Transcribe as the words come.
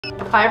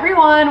Hi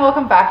everyone,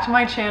 welcome back to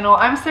my channel.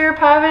 I'm Sarah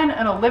Pavan,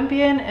 an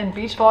Olympian and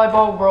beach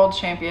volleyball world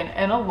champion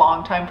and a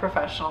longtime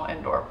professional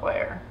indoor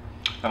player.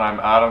 And I'm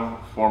Adam,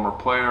 former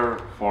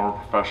player, former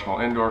professional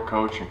indoor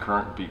coach, and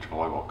current beach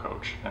volleyball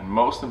coach. And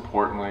most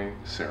importantly,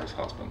 Sarah's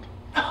husband.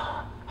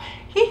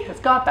 He has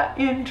got that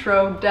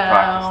intro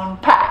down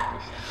pat.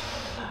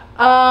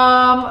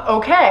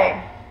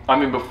 Okay. I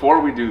mean, before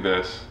we do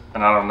this,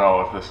 and I don't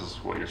know if this is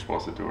what you're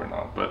supposed to do or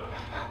not, but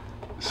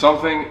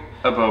something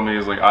about me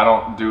is like I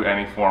don't do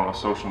any form of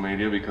social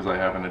media because I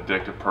have an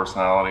addictive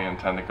personality and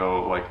tend to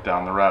go like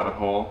down the rabbit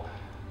hole.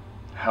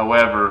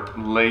 However,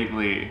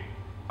 lately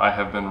I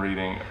have been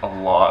reading a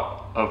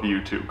lot of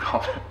YouTube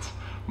comments,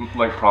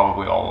 like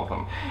probably all of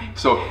them.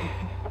 So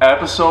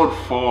episode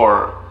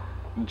 4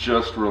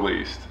 just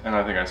released and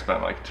I think I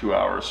spent like 2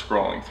 hours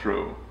scrolling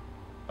through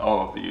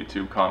all of the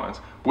YouTube comments,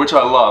 which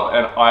I love,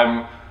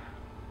 and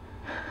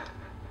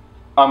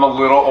I'm a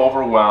little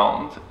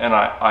overwhelmed, and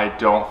I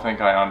don't think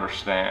I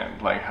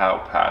understand like how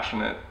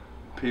passionate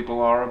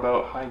people are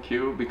about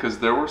Haikyu, because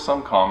there were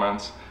some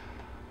comments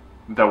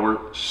that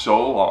were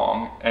so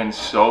long and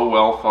so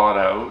well thought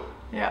out.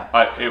 Yeah.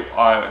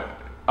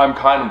 I'm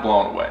kind of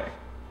blown away,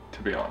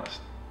 to be honest.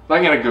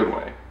 Like in a good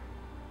way.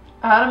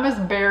 Adam is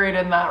buried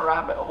in that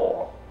rabbit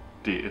hole.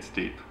 It's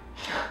deep.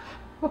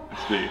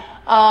 It's deep.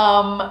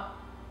 But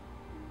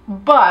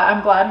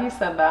I'm glad he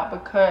said that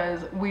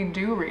because we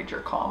do read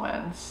your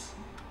comments.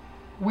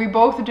 We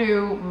both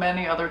do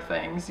many other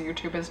things.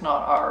 YouTube is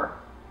not our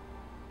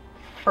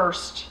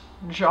first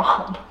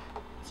job.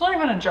 It's not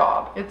even a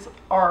job. It's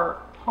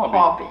our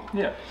hobby.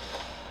 Yeah.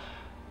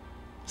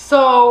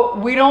 So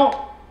we don't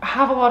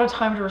have a lot of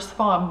time to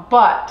respond,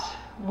 but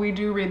we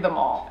do read them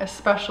all,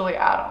 especially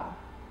Adam.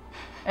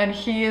 And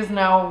he is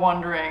now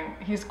wondering,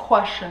 he's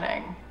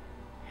questioning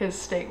his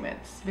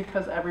statements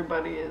because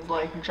everybody is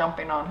like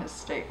jumping on his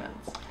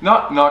statements.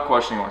 Not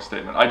questioning my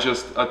statement. I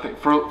think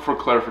for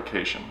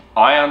clarification,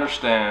 I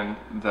understand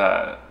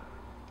that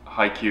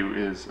Haikyu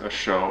is a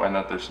show and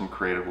that there's some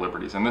creative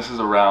liberties, and this is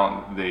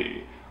around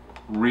the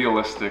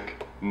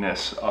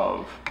realisticness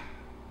of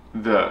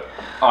the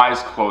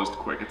eyes closed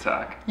quick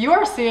attack. You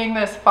are seeing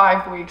this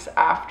 5 weeks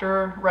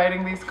after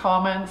writing these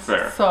comments.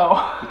 Fair. So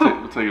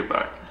we'll take it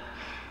back.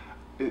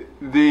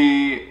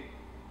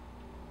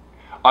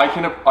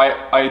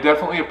 I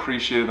definitely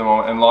appreciated the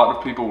moment, and a lot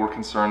of people were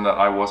concerned that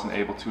I wasn't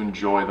able to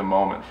enjoy the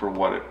moment for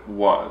what it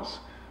was,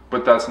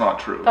 but that's not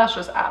true. That's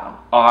just Adam.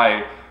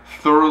 I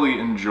thoroughly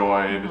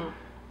enjoyed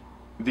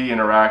the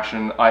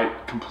interaction. I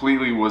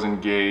completely was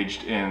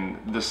engaged in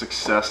the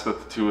success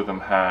that the two of them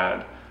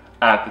had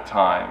at the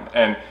time,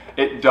 and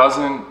it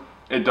doesn't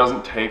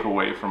take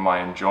away from my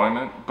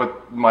enjoyment,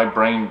 but my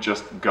brain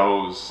just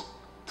goes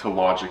to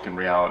logic and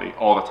reality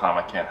all the time.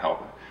 I can't help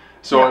it.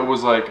 So It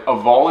was like a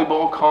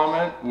volleyball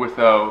comment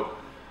without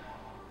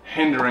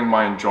hindering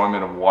my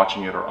enjoyment of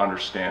watching it or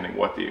understanding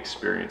what the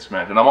experience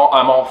meant. And I'm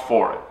all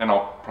for it. And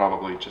I'll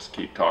probably just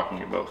keep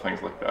talking about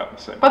things like that in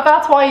the same. But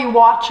that's why you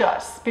watch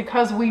us,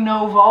 because we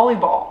know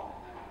volleyball.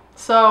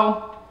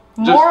 So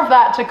more of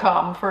that to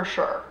come for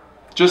sure.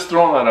 Just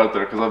throwing that out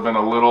there because I've been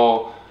a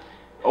little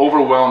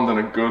overwhelmed in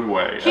a good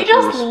way. He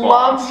just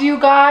loves you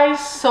guys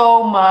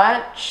so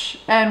much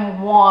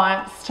and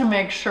wants to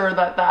make sure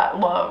that that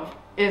love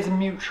is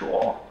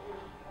mutual.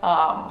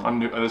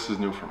 This is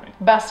new for me.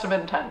 Best of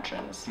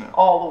intentions,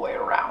 all the way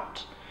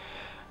around.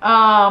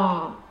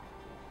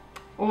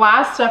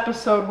 Last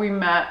episode we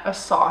met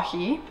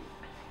Asahi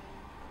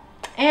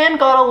and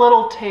got a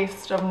little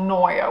taste of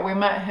Noya. We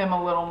met him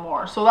a little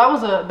more, so that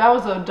was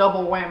a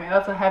double whammy.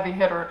 That's a heavy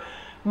hitter,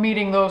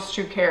 meeting those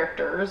two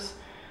characters.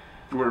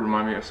 What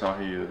remind me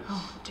Asahi is?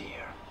 Oh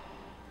dear.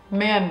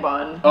 Man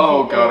bun.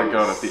 Oh, got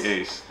it. The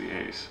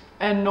ace.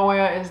 And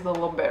Noya is the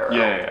libero.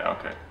 Yeah,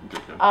 okay.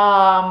 Good.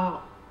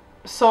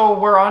 So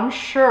we're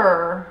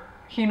unsure.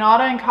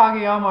 Hinata and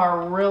Kageyama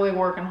are really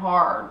working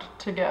hard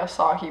to get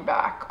Asahi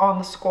back on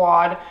the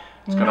squad.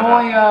 It's gonna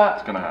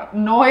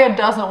happen. Noya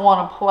doesn't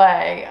want to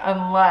play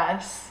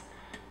unless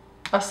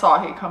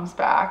Asahi comes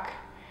back.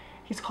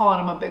 He's calling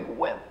him a big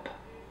wimp.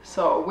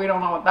 So we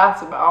don't know what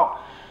that's about.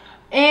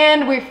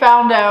 And we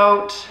found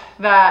out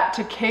that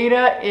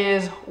Takeda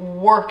is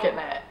working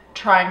it,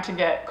 trying to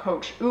get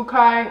Coach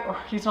Ukai, or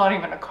he's not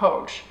even a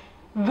coach,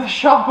 the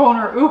shop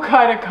owner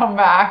Ukai to come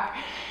back,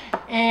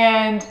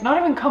 and not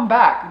even come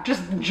back,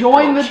 just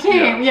join the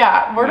team.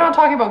 Yeah, we're not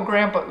talking about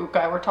Grandpa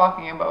Ukai, we're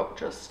talking about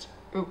just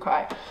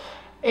Ukai.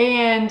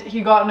 And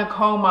he got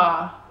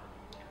Nakoma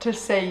to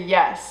say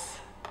yes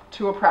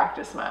to a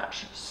practice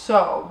match.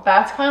 So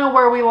that's kind of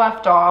where we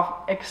left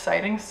off.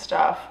 Exciting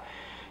stuff.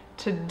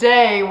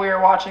 Today we are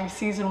watching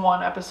season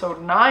 1,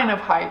 episode 9 of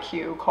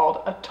Haikyu,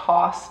 called A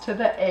Toss to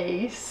the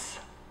Ace.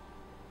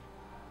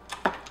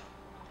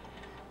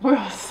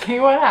 We'll see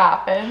what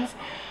happens.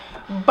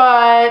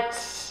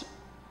 But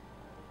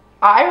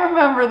I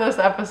remember this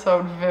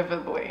episode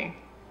vividly.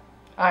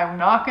 I'm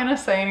not gonna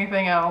say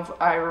anything else.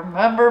 I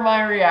remember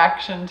my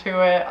reaction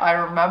to it. I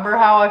remember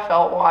how I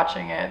felt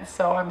watching it.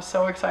 So I'm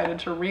so excited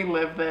to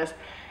relive this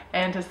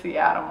and to see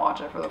Adam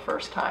watch it for the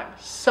first time.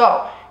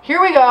 So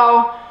here we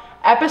go.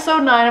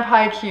 Episode 9 of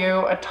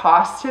Haikyu, A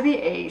Toss to the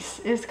Ace,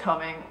 is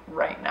coming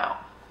right now.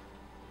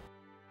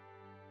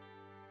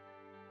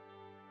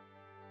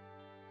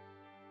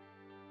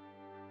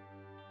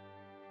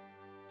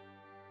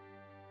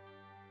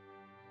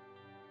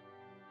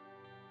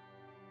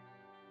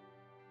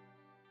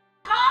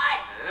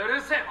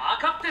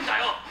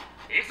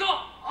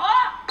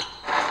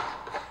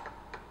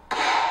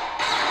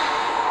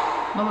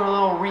 Another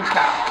little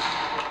recap.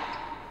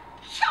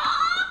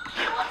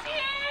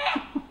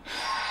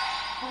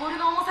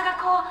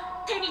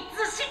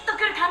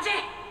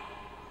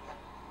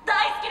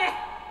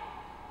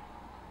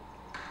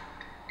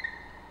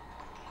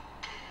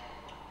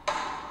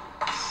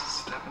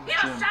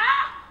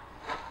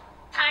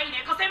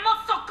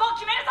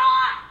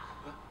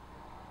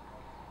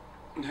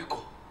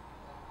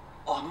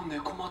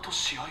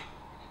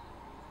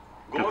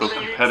 Get those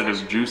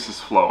competitive juices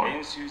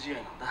flowing.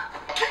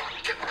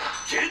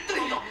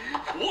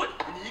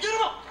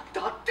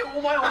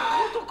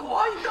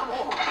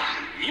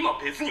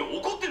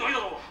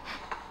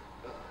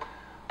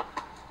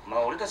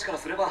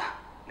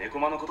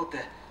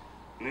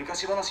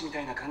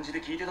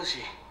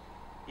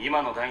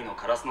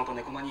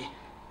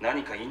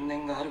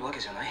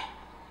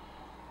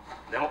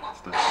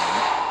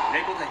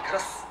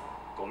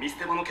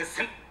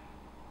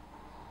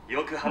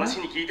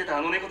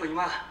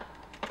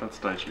 That's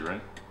Daichi,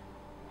 right?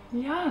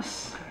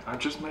 Yes. Okay, I'm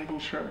just making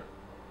sure.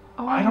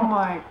 Oh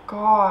my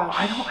gosh.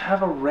 I don't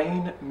have a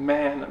Rain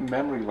Man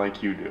memory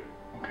like you do.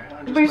 Okay,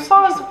 I'm just but you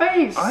saw his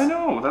face. I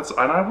know,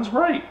 and I was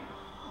right.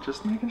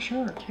 Just making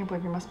sure. I can't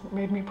believe you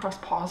made me press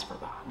pause for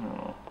that.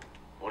 No.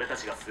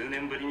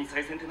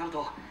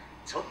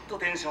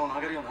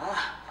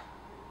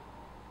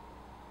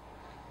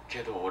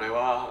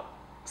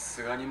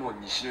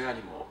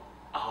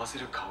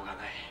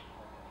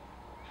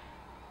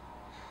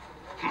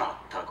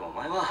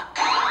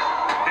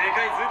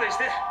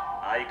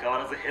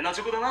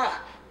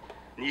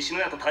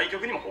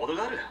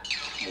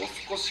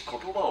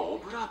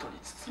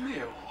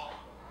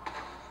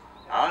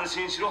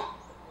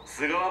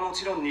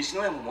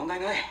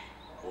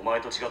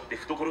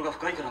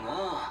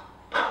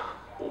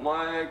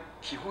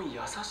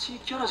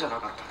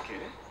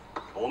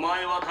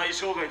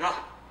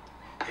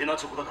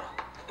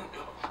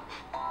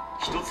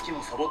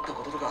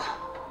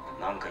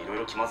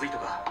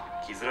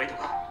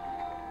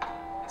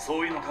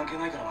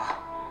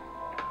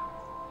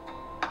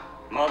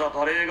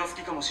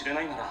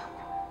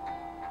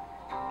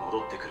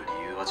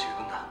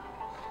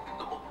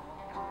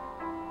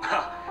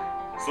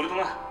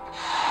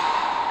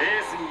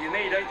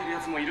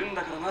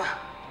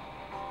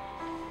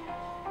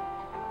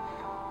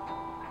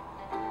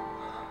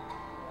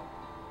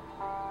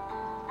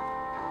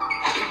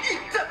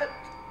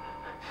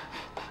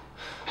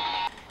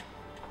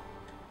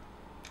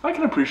 I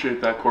can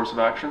appreciate that course of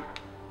action.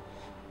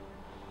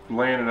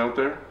 Laying it out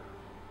there.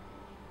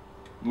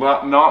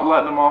 Not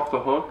letting him off the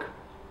hook,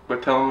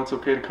 but telling him it's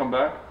okay to come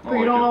back. But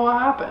you don't know what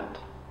happened.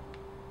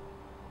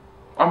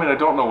 I mean, I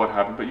don't know what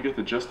happened, but you get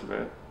the gist of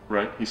it,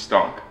 right? He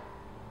stunk,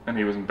 and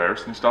he was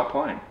embarrassed, and he stopped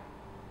playing.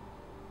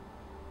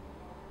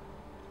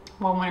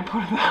 Well, when you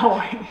put it that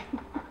way.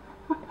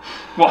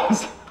 Well,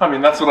 I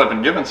mean, that's what I've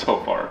been given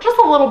so far. Just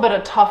a little bit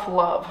of tough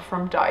love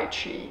from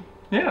Daichi.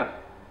 Yeah,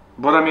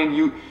 but I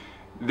mean,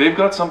 they've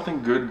got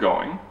something good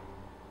going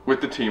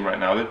with the team right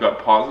now. They've got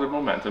positive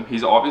momentum.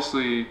 He's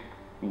obviously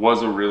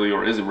is a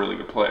really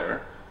good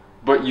player,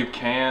 but you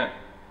can't,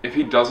 if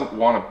he doesn't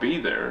want to be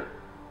there,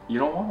 you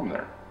don't want him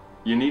there.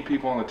 You need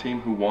people on the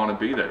team who want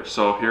to be there.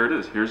 So here it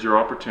is. Here's your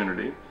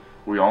opportunity.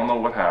 We all know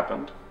what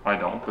happened. I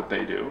don't, but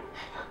they do.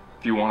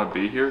 If you want to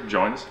be here,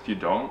 join us. If you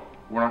don't,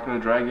 we're not going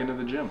to drag you into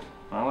the gym.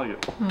 I like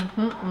it.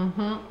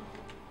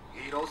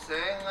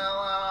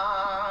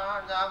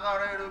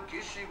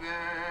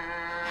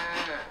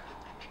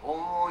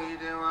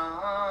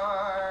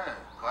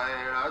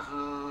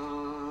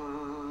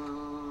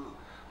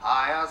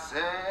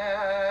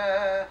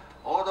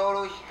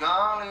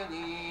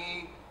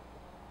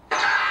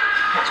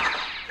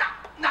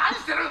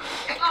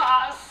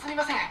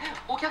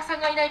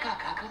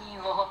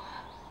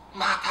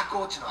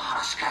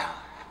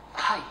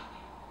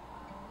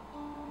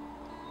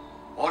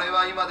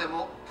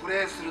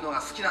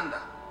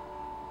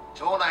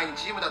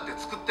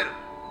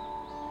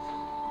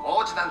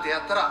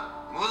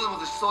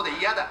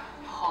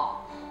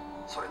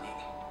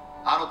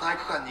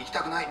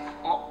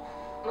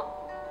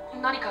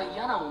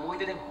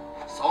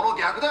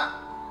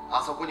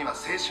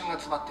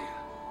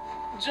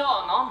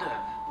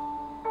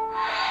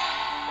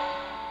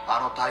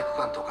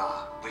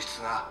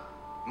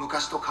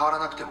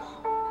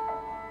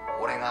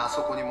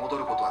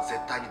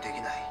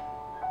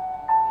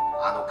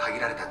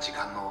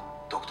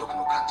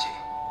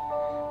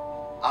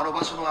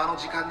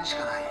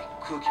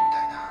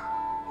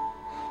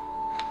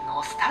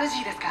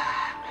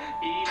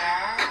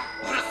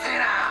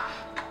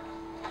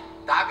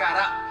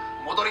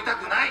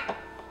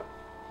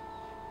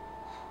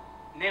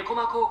 猫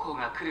間高校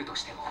が来ると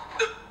しても、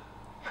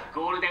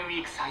ゴールデンウィ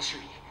ーク最終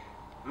日、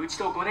うち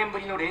と5年ぶ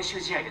りの練習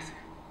試合です。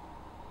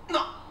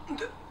なん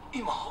で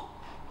今？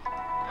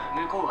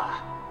向こう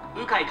は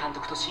鵜飼監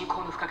督と親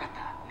交の深かっ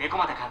た猫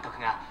又監督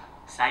が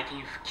最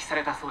近復帰さ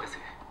れたそうです。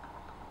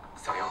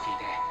それを聞い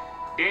て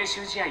練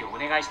習試合をお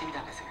願いしてみ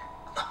たんです。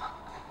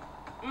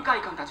鵜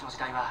飼君たちの時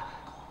代は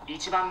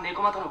一番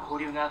猫間との交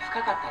流が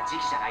深かった時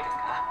期じゃないです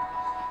か。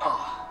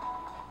あ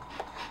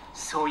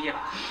そういえば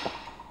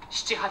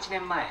7、8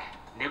年前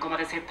猫間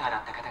でセッターだ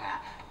った方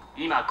が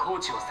今コー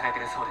チをされて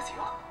るそうですよ。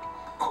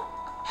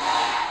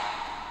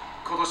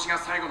今年が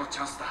最後のチ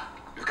ャンスだ、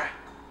鵜飼。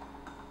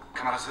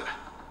必ず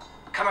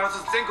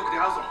全国で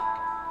会うぞ。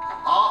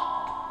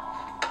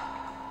ああ、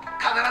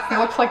必ず He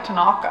だ。 looks like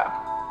Tanaka.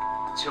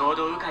 ちょう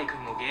ど鵜飼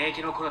君も現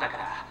役の頃だか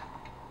ら、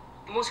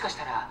もしかし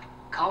たら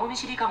顔見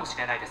知りかもし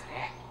れないです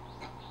ね。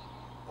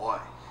おい、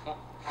すいま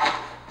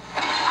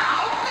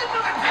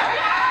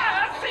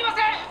せんすいませ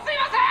ん。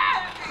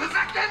ふ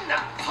ざけんな。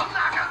そん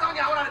なあからさま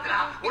に煽られて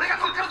な、俺が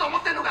乗っかると思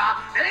ってんの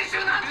か。練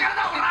習なんてやる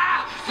だ、ほ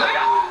ら。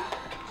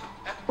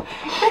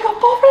 They got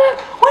both of them.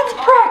 When's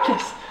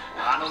practice?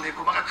 あの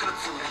猫間が来るっ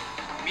つうのに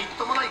みっ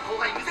ともない後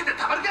輩見せて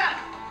たまるか。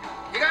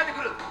着替えて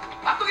くる。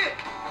待っとけ。はい。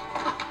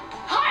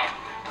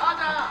あー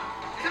ちゃん、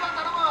手番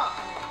頼む。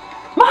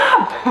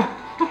 Mom!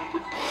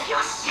 よ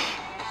し。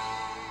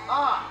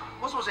あ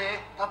あ、もしもし、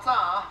たっ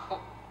さん。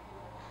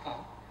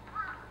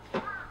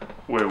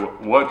 Wait,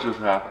 what just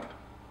happened?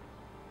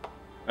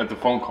 At the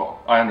phone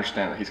call, I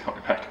understand that he's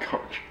coming back to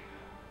coach.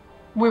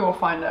 We will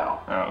find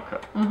out. Oh, okay.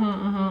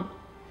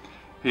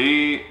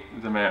 He,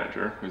 the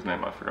manager, whose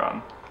name I've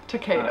forgotten,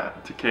 Takeda.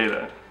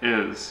 Takeda,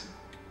 is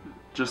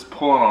just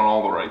pulling on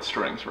all the right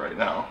strings right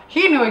now.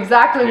 He knew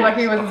exactly what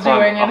he Yes, was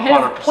doing, and his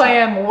 100%.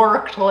 plan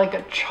worked like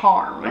a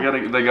charm. They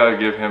gotta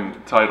give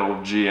him title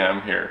of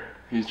GM here.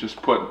 He's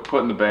just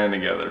putting the band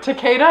together.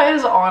 Takeda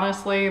is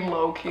honestly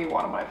low-key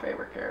one of my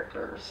favorite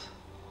characters.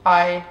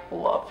 I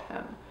love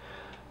him.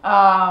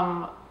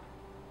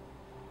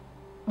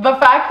 The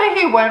fact that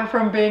he went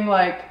from being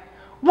like,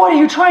 what are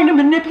you trying to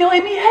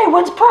manipulate me? Hey,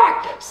 when's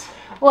practice?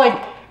 Like,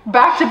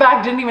 back to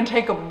back, didn't even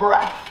take a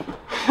breath.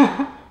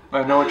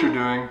 I know what you're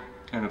doing,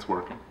 and it's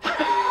working.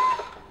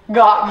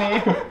 Got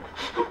me.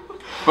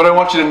 But I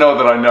want you to know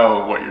that I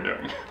know what you're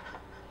doing.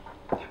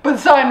 But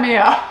sign me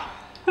up.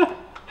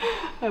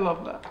 I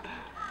love that.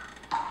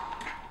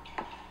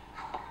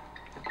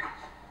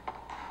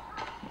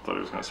 I thought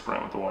he was gonna spray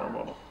him with the water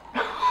bottle.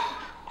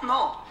 な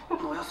あ、野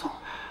谷さん。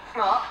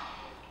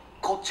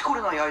こっち来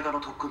れない間の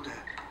特訓って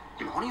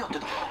何やって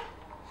たの？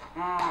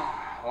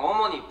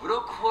主にブロ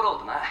ックフォロー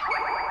とな。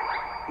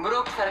ブロ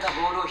ックされたボ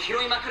ールを拾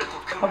いまくる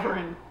特訓。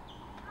 Covering.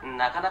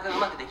 なかなかう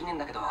まくできねえん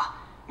だけど、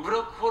ブ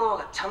ロックフォロー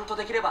がちゃんと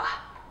できれば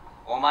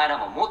お前ら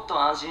ももっと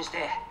安心し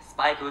てス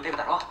パイク打てる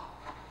だろ。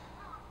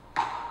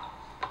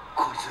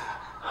こいつ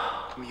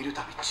見る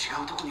たび違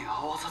うとこに合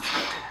わさずって。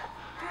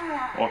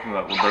 Welcome to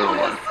that barely one.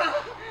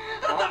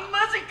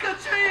 マジか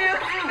ちょいや。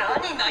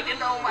何泣いてん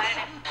だお前。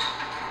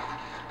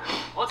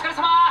お疲れ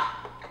様。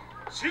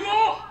集合。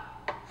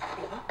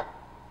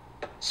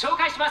紹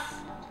介しま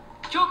す。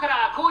今日か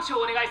らコーチを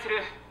お願いす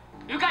る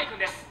鵜飼君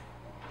です。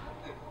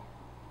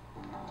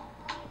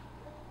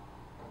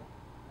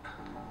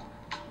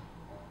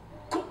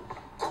コ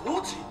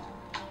ーチ？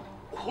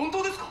本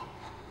当ですか？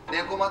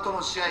猫間と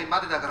の試合ま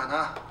でだから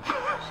な。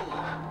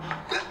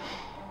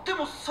で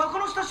も坂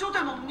の下商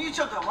店の兄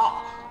ちゃんだよ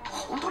な。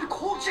本当に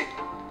コーチ？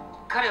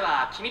彼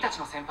は君たち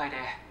の先輩で、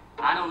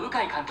あの鵜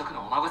飼監督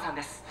のお孫さん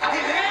です。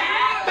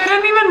They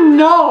didn't even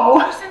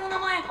know. 店の名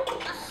前、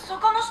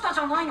坂の下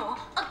じゃないの？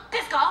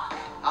ですか？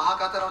母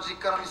方の実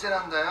家の店な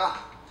んだよ。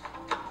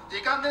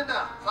時間ねえん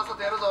だ。さっさ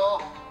とやる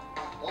ぞ。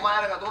お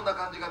前らがどんな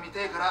感じか見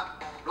てえから。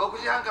6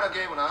時半から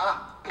ゲーム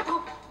な。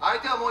相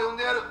手はもう呼ん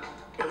でやる。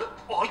相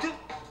手？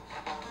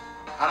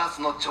カラ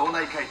スの町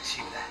内会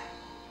チームだ。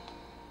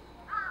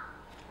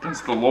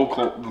 It's the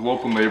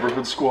local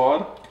neighborhood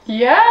squad.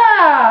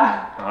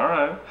 Yeah. All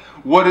right.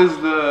 What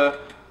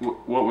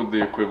would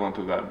the equivalent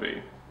of that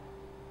be?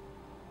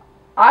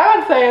 I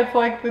would say it's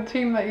like the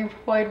team that you've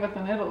played with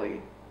in Italy.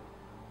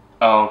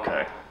 Oh,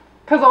 okay.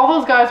 Because all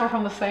those guys were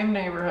from the same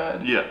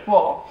neighborhood. Yeah.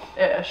 Well,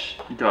 ish.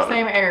 Got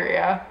Same it.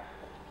 area.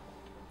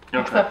 Okay.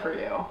 Except for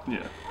you.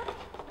 Yeah.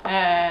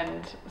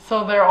 And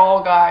so they're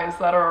all guys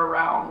that are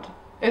around.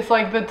 It's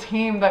like the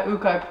team that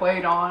Ukai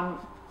played on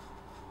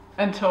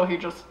until he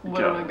just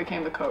literally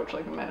became the coach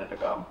like a minute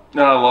ago.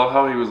 And I love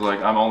how he was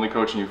like, I'm only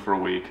coaching you for a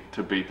week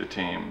to beat the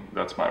team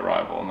that's my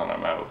rival, and then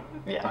I'm out.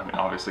 Yeah. I mean,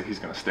 obviously he's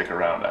going to stick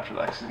around after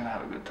that 'cause he's going to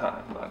have a good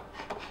time. But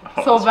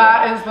So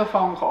that is the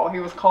phone call. He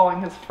was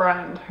calling his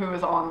friend who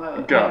is on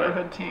the Got it.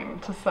 neighborhood team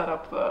to set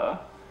up the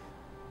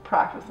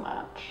practice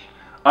match.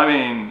 I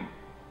mean,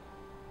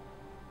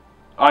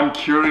 I'm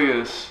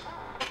curious.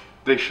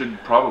 They should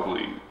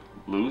probably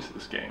lose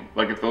this game.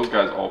 Like if those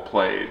guys all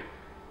played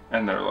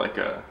and they're like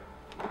a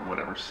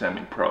whatever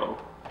semi-pro,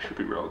 should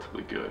be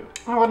relatively good.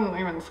 I wouldn't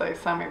even say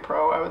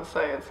semi-pro. I would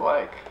say it's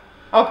like,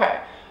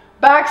 okay,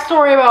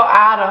 backstory about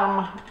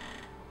Adam.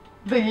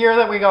 the year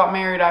that we got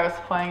married, I was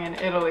playing in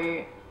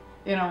Italy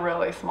in a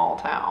really small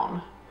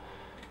town.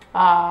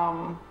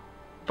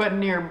 But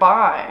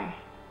nearby,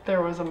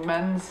 there was a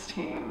men's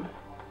team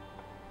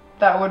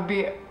that would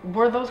be,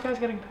 were those guys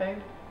getting paid?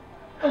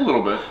 A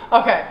little bit.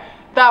 Okay,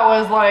 that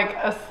was like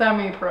a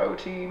semi-pro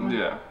team.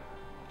 Yeah.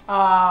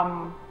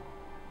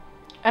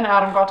 And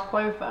Adam got to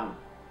play with them.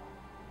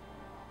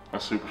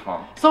 That's super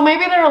fun. So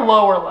maybe they're a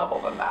lower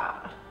level than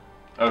that.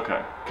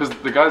 Okay, because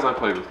the guys I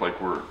played with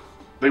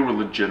they were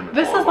legitimate.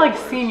 This is like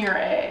players. senior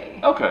A.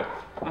 Okay.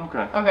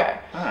 Okay. Okay.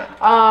 All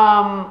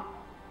right.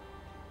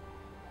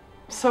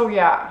 So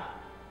yeah,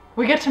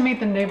 we get to meet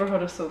the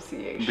neighborhood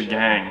association. The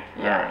gang.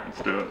 Yeah. All right,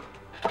 let's do it.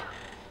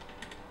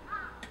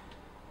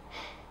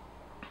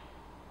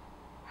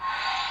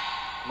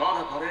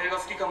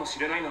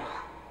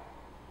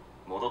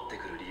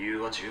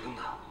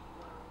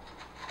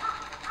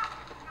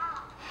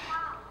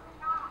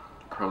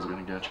 Crow's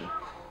gonna get you.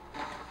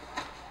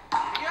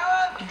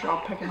 Good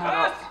job picking that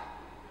up.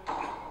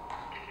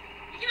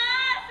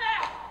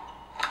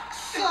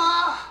 さあ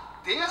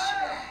出やしね。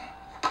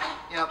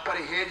やっぱ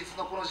り平日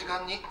のこの時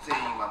間に全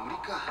員は無理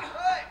か。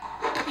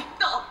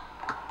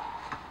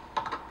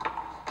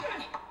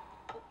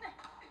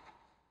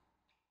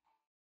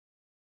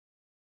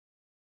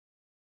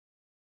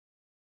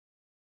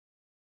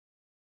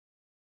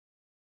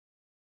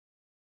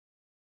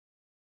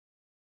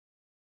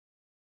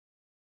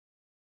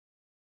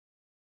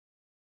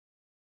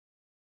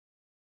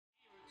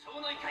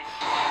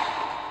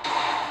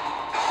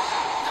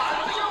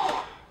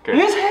Okay.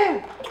 His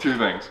hand! Two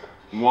things.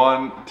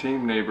 One,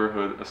 Team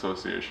Neighborhood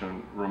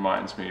Association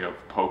reminds me of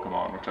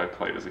Pokemon, which I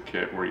played as a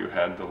kid, where you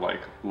had the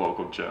like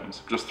local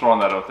gyms. Just throwing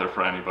that out there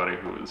for anybody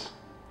who is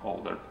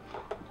older.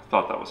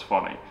 Thought that was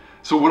funny.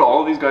 So would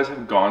all of these guys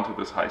have gone to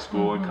this high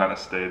school and kind of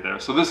stayed there?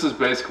 So this is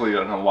basically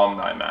an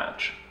alumni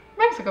match.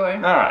 Basically.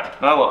 All right,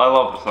 I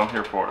love this. I'm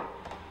here for it.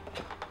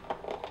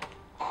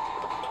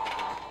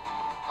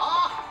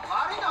 あ、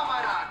悪いなお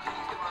前ら。気にし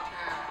てもらって。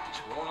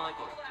町内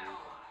会っていう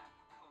か。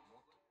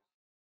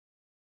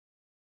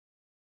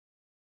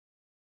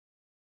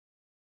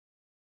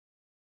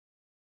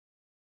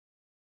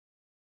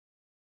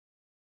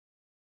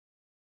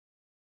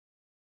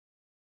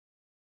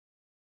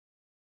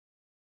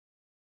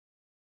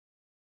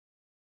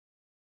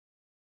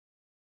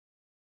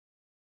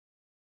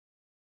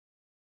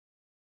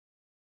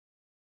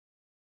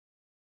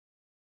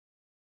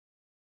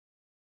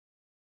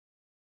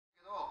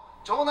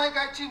町内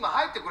会チーム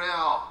入ってくれ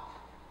よ。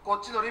こ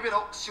っちのリベ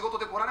ロ仕事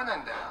で来られない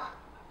んだよ。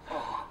あ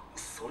あ、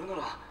それな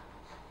ら。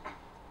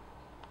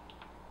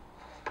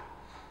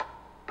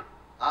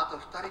あと2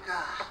人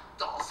か。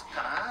どうすっ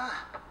かな。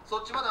そ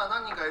っちまだ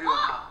何人かいるよ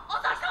な。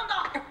朝日さん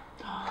だ。朝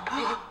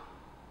日さ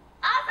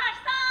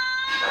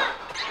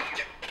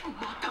ん。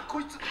また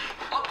こいつ。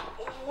あ、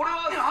俺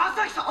は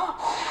朝日さん。な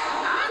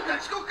んだ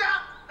遅刻か。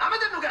なめ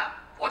てんのか。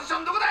ポジショ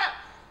ンどこだ。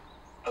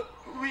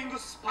ウィング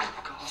スパイ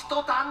クか。人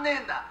足んね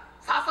えんだ。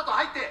さっさと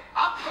入って。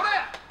あ、これ。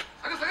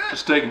探せ。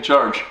 Just taking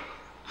charge.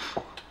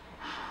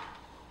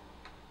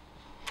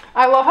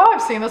 I love how I've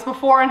seen this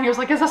before, and he was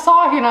like, "It's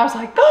Asahi," and I was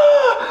like,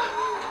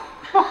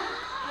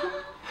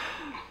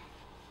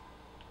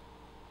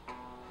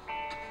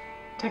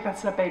 "Take that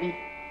step, baby."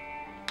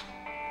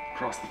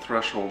 Cross the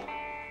threshold.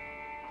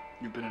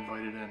 You've been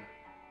invited in.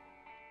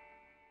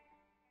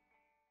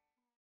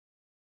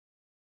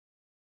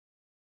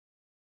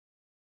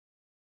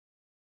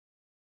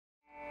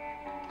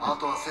 あ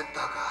とはセッ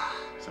ターか。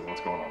 So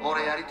what's going on?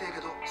 俺やりてえ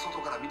けど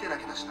外から見てだ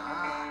けだしな。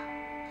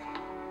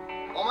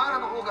お前ら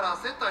の方から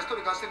セッター一人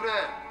貸してくれ。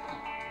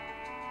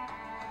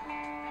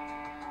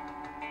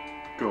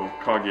 Go,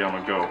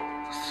 Kageyama, go.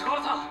 菅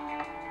原さん。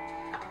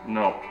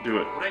 No,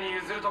 do it. 俺に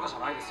譲るとかじゃ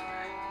ないですよね。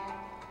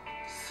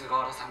菅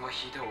原さんが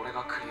引いて俺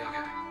が繰り上げみ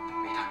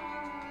たい。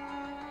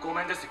ご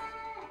めんですよ。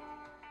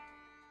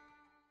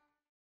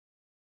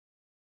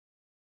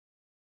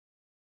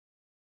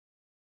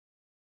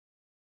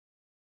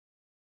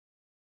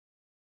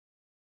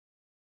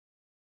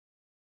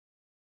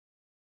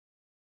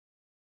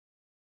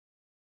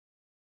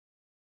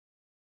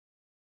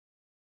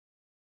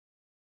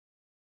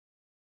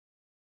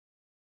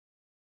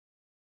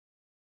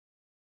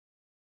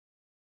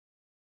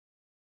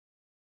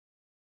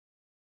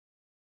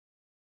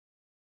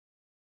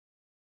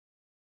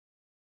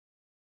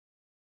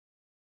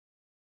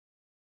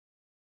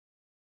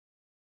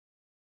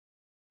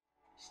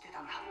して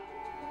たんだ。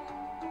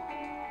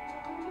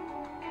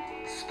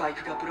スパイ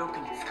クがブロック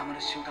に捕ま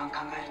る瞬間考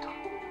えると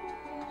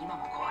今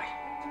も怖い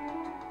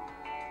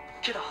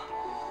けど、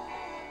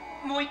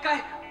もう一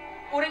回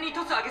俺に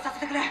トス上げさ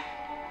せてくれ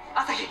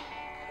朝日。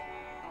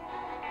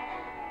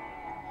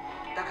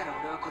だから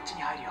俺はこっち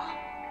に入るよ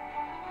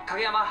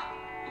影山。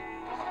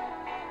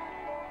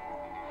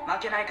負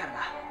けないから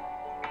な。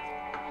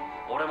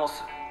俺もっ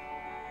す。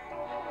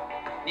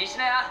西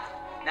野屋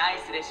ナイ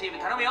スレシーブ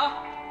頼むよ。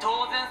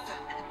当然っす。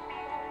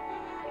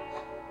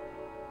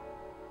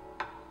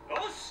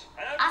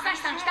朝日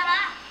さん来たな。な。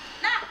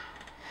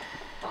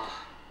ああ、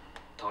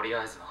とり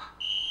あえずな。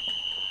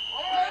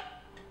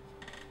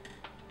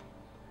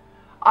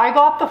I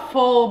got the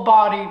full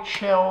body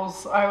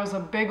chills. I was a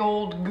big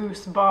old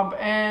goosebump.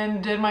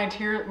 And did my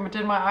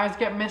eyes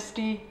get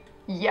misty?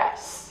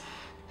 Yes.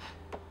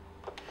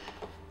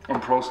 I'm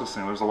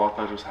processing. There's a lot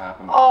that just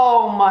happened.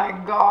 Oh my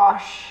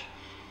gosh.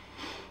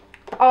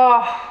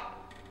 I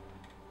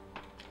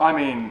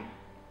mean,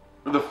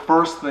 the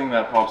first thing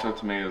that pops up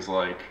to me is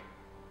like,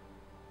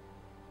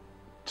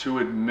 to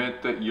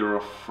admit that you're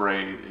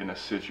afraid in a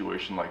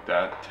situation like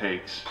that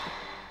takes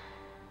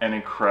an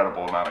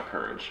incredible amount of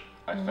courage,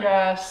 I think.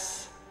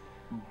 Yes.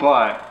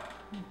 But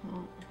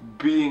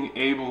being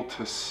able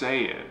to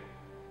say it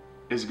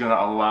is going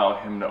to allow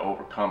him to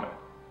overcome it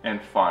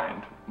and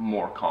find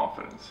more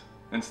confidence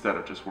instead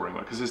of just worrying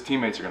about it, because his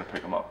teammates are going to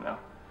pick him up now.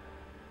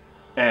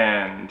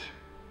 And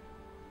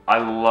I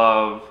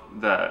love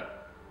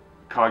that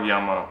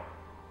Kageyama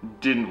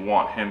didn't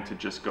want him to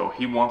just go.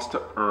 He wants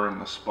to earn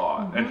the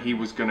spot, and he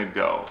was going to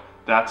go.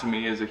 That to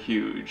me is a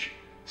huge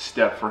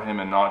step for him,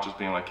 and not just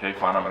being like, hey,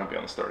 fine, I'm going to be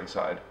on the starting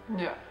side.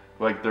 Yeah.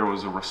 Like, there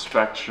was a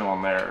respect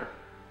shown there,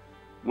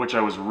 which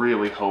I was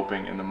really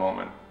hoping in the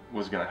moment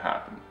was going to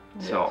happen.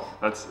 Yes. So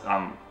that's,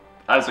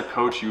 as a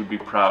coach, you would be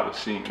proud of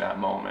seeing that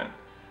moment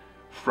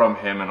from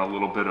him and a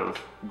little bit of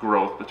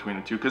growth between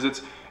the two, because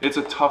it's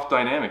a tough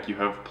dynamic. You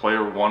have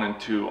player 1 and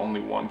 2,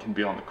 only one can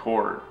be on the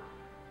court.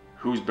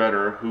 Who's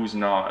better, who's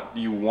not?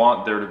 You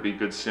want there to be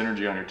good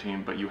synergy on your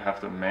team, but you have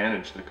to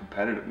manage the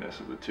competitiveness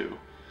of the two.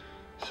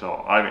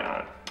 So, I mean,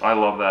 I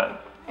love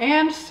that.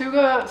 And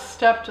Suga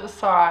stepped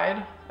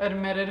aside,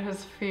 admitted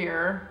his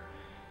fear,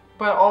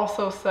 but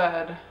also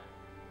said,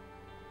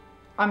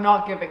 I'm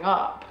not giving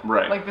up.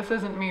 Right. Like, this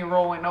isn't me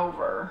rolling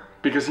over.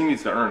 Because he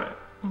needs to earn it.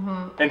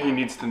 And he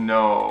needs to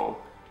know,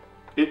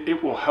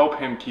 it will help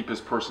him keep his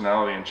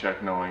personality in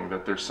check, knowing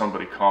that there's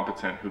somebody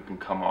competent who can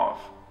come off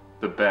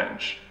the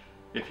bench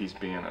if he's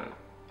being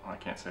I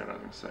can't say what I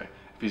was going to say,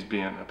 if he's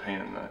being a pain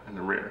in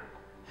the rear.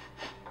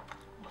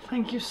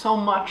 Thank you so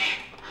much,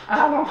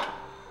 Adam.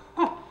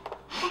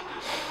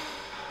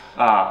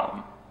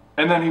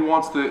 And then he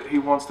wants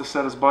to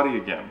set his buddy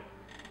again,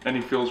 and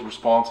he feels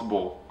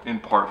responsible in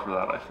part for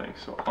that, I think.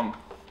 So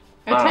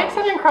it takes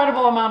an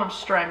incredible amount of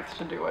strength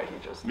to do what he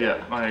just did.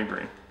 Yeah, I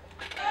agree.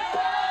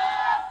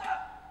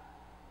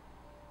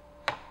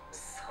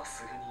 さ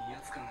すがに威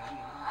圧感がある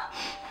な。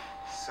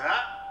さ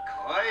あ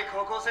来い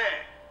高校生。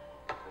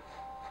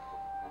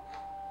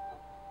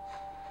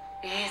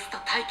エースと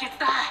対決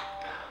だ。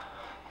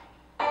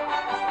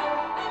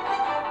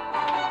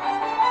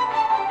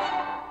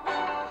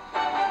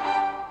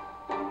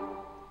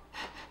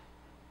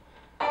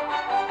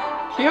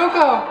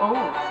Kyoko! Oh.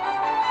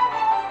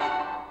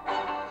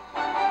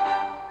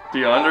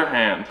 The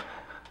underhand.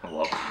 I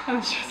love it. And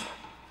it's just...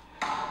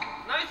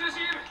 ナイスレシ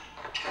ーブ。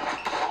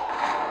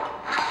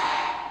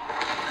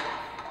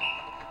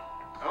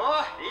おお、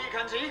いい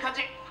感じいい感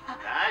じ。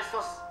ナイス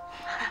トス。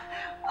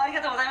あり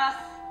がとうございます。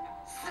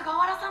菅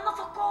原さんの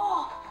速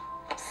攻。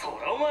そ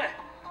らお前、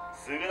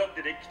菅だっ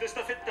てれっきとし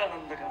たセッターな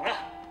んだからな。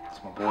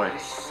That's my boy.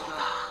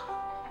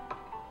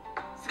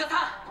 菅さ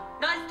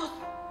ん、ナイストス。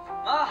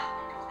ああ、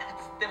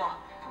つっても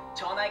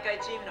町内会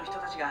チームの人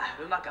たちが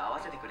うまく合わ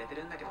せてくれて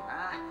るんだけど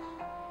な。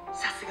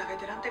さすがベ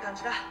テランって感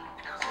じだ。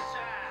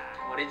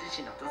俺自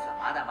身のトスは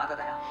まだまだ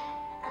だよ。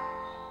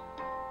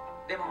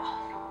でも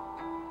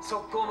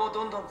速攻も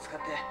どんどん使っ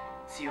て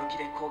強気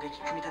で攻撃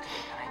組み立てて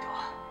いかないと、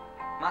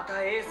ま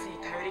たエースに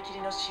頼りき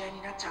りの試合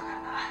になっちゃうから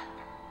な。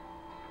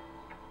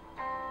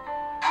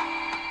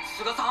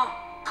菅さん、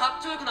か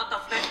っちょよくなった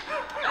っすね。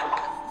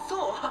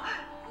そう、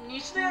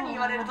西野屋に言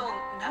われると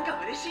なんか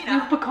嬉しい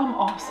な。 You've become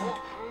awesome.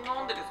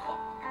 なんでですか？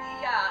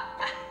いや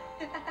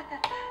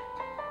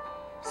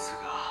菅、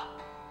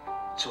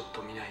ちょっ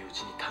と見ないう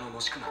ちに頼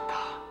もしくなった。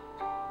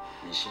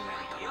西野屋の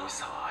頼もし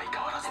さは相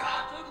変わらず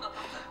だ。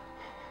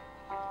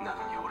な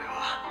のに俺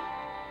は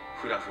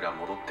ふらふら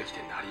戻ってき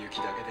て成り行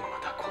きだけでま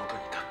たコート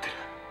に立ってる。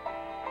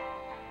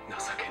情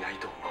けない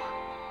と思う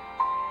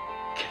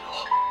けど。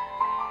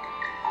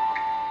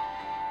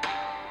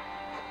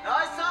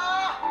ナイスさ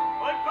ー。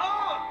おいポン。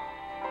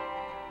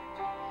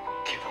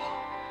けど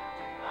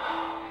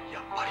や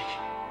っぱり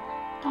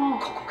Oh.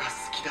 ここが好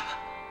きだ。な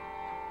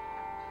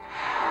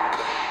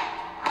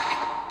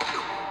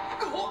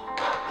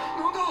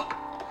んだ。よ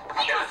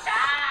っしゃ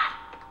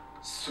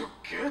ー。すっ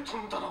げえ飛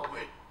んだなお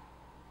い。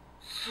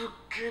すっ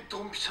げえ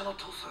ドンピシャな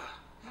トス。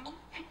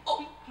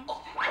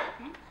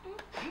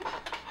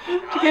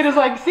Kid is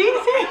like, see?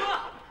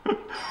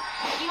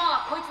 今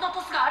はこいつの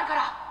トスがあるか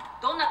ら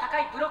どんな高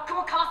いブロック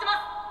もかわせま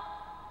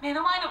す。目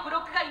の前のブロ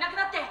ックがいなく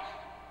なってネッ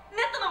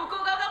トの向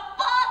こう側が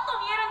バーッと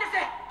見えるんで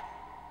す。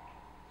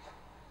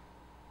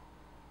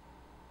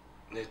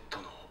ネット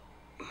の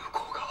向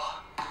こう側。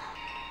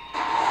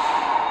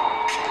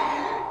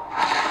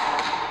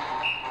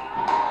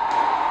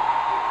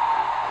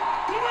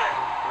うまい。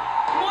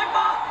もう一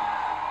本。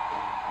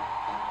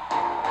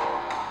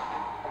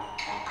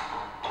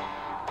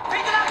フェ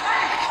イクだ。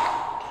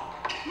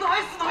ナイ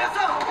ス野谷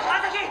さん、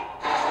朝日。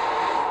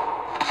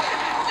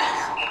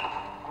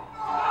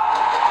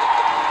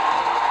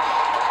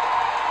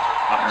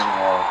Iron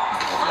Wall.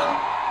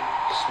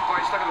 失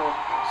敗したけど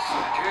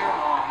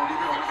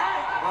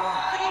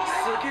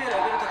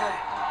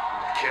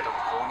けど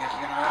攻撃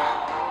がな。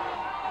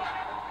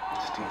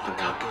ま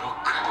たブロ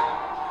ック。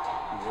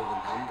もう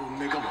何本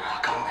目かもわ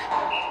かんね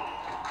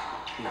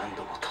え。何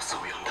度もトスを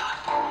呼んだ。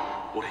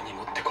俺に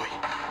持ってこい。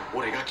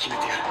俺が決め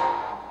てやる。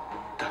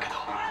だけど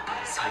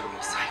最後の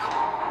最後、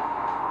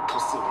ト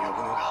スを呼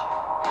ぶのが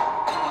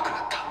怖くな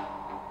った。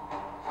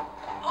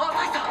朝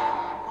日さん、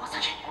朝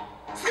日、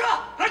菅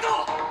ライト、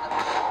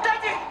大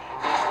地。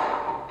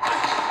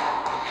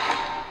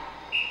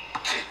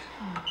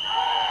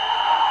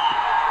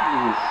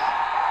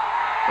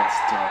That's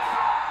tough.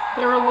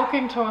 They were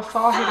looking to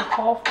Asahi to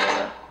call for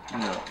it. No.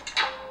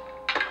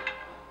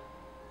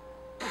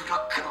 ブロ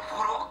ックのフ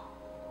ォロ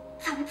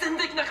ー全然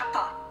できなかっ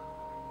た。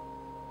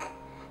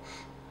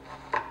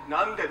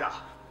なんでだ、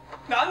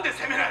なんで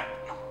攻めない。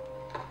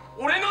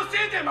俺の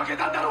せいで負け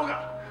たんだろう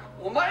が、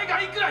お前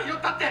がいくら拾っ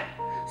たって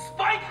ス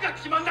パイクが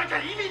決まんなきゃ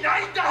意味な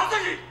いんだ。朝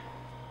日、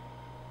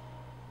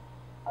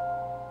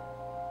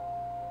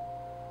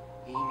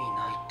意味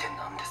ないって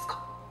何ですか。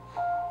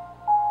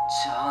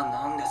じゃあ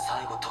なんで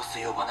最後トス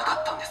呼ばなか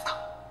ったんですか。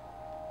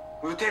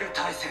打てる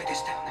体勢で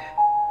したよね。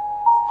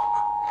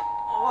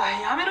お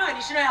い、やめろよ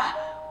西野屋。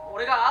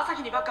俺が朝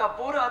日にばっか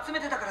ボール集め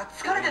てたから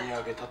疲れて。上に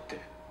上げたっ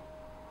て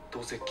ど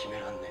うせ決め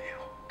らんねえよ。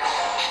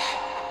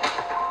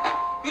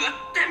打っ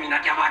てみな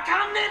きゃわ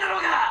かんねえだろ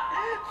うが。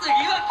次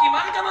は決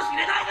まるかもし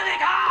れないじゃねえ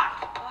か。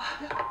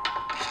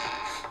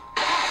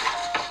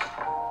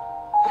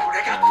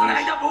俺が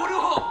繋いだボー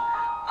ルを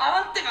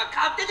あんたが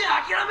勝手に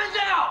諦めんだ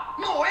よ。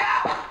もう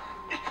や。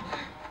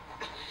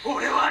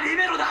俺はリ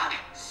ベロだ。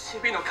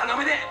守備の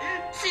要で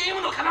チー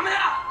ムの要だ。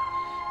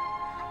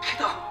け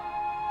ど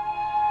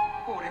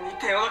俺に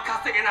点は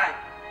稼げない。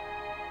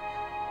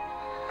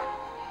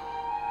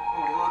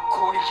俺は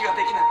攻撃が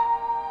できない。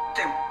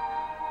でも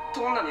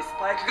どんなにス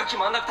パイクが決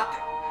まんなくたって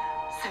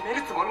攻め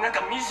るつもりなん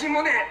かみじん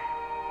もねえ。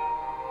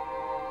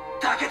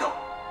だけど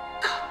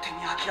勝手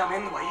に諦め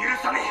んのは許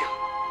さねえよ。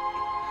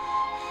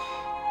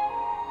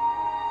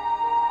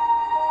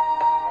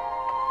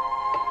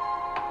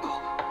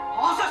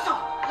朝日さん、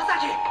朝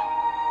日、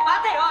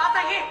待てよ朝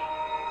日。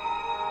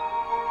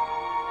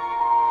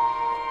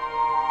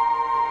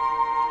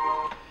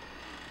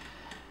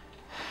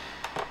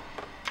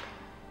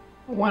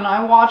When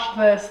I watched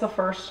this the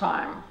first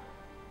time,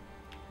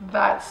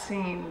 that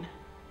scene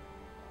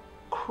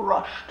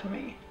crushed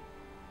me.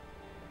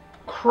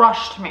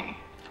 Crushed me.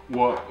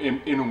 What,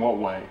 in what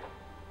way?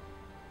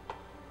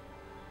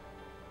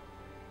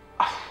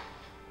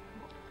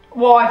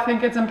 Well, I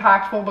think it's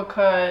impactful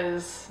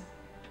because,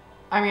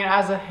 I mean,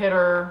 as a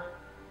hitter,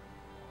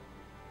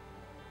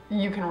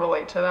 you can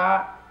relate to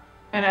that.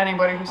 And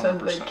anybody who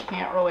says they 100%.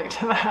 can't relate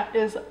to that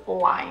is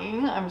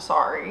lying. I'm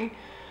sorry.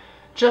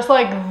 Just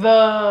like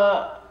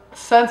the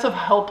sense of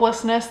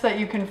helplessness that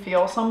you can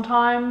feel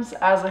sometimes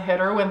as a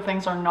hitter when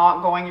things are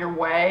not going your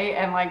way,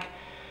 and like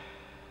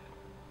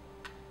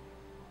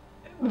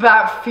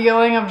that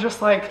feeling of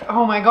just like,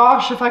 oh my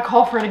gosh, if I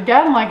call for it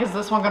again, like, is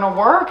this one gonna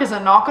work? Is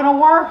it not gonna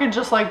work? And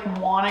just like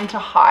wanting to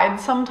hide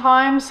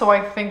sometimes. So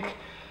I think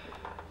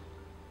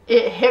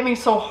it hit me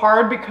so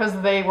hard because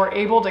they were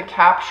able to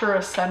capture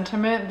a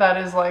sentiment that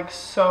is like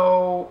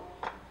so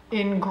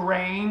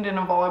ingrained in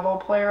a volleyball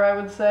player, I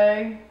would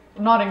say.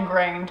 Not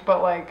ingrained,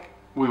 but like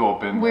We've all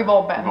been there. We've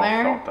all been We've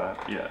there. all felt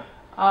that, yeah.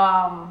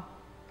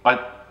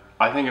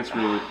 I think it's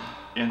really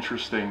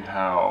interesting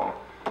how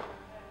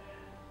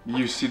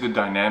you see the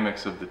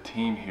dynamics of the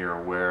team here,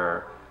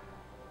 where,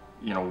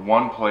 you know,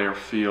 one player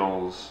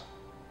feels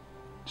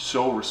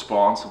so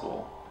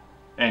responsible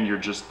and you're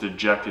just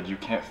dejected. You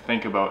can't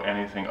think about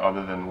anything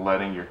other than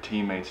letting your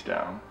teammates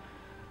down.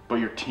 But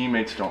your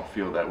teammates don't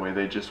feel that way.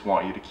 They just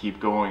want you to keep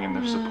going, and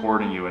they're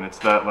supporting you. And it's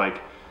that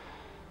like,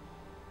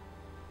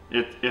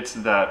 it's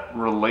that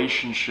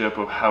relationship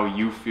of how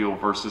you feel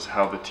versus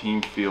how the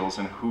team feels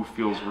and who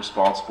feels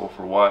responsible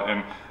for what.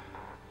 And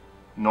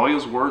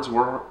Noya's words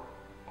were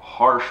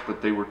harsh,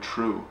 but they were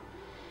true.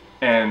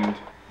 And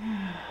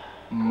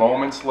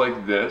moments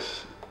like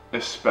this,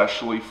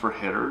 especially for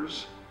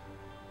hitters,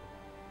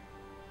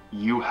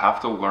 you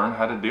have to learn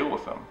how to deal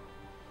with them.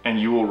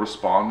 And you will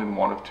respond in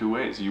one of two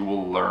ways. You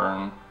will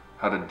learn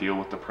how to deal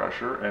with the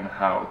pressure and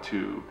how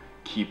to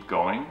keep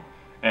going.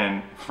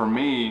 And for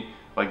me,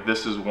 like,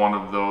 this is one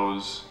of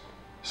those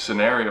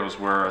scenarios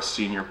where a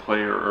senior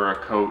player or a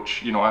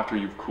coach, you know, after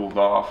you've cooled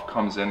off,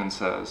 comes in and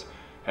says,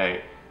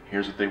 hey,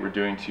 here's what they were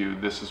doing to you,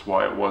 this is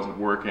why it wasn't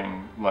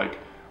working, like,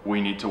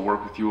 we need to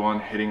work with you on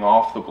hitting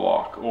off the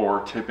block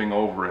or tipping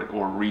over it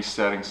or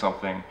resetting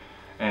something,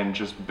 and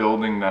just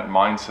building that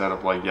mindset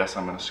of like, yes,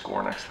 I'm going to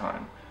score next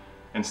time,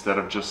 instead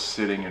of just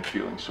sitting and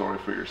feeling sorry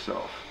for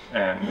yourself.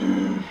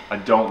 And I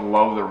don't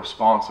love the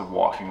response of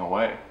walking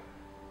away.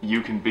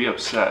 You can be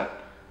upset,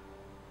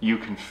 you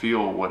can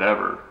feel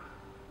whatever,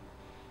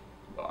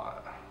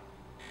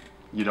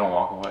 you don't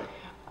walk away.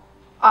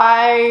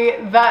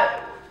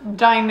 That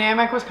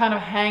dynamic was kind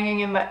of hanging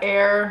in the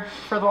air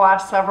for the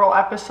last several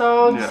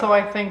episodes. Yeah. So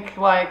I think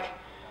like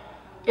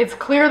it's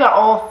clear that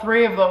all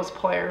three of those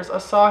players,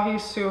 Asahi,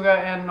 Suga,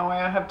 and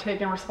Noya, have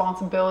taken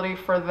responsibility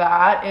for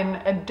that in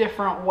a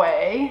different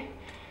way.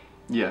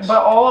 Yes.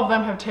 But all of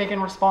them have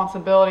taken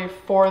responsibility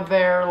for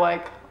their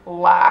like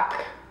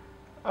lack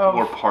of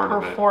or part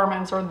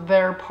performance or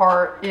their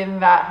part in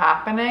that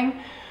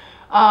happening.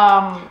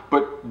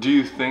 But do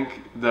you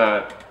think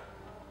that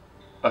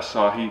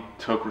Asahi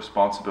took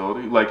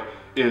responsibility? Like,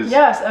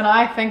 Yes, and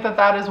I think that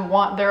that is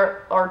one.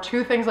 There are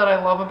two things that I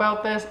love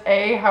about this.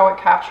 A, how it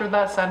captured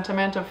that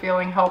sentiment of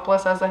feeling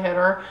helpless as a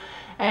hitter.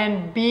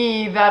 And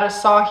B, that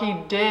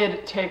Asahi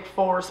did take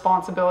full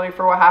responsibility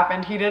for what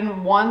happened. He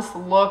didn't once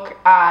look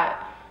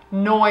at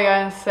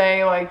Noya and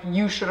say, like,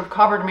 you should have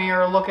covered me,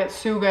 or look at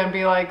Suga and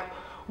be like,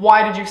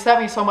 why did you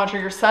set me so much, or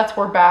your sets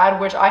were bad,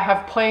 which I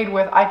have played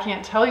with, I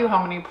can't tell you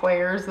how many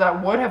players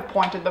that would have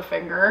pointed the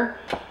finger,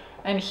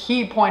 and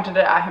he pointed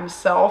it at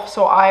himself.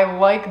 So I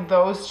like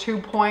those two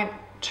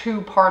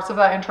parts of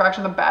that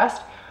interaction the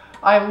best.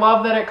 I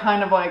love that it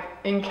kind of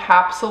like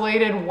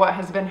encapsulated what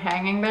has been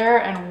hanging there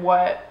and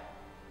what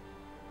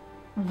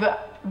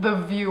the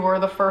viewer,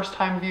 the first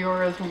time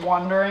viewer, is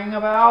wondering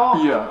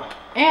about. Yeah.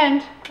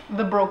 And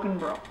the broken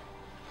bro.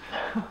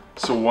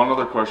 So one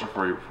other question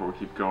for you before we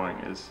keep going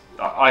is,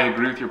 I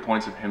agree with your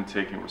points of him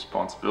taking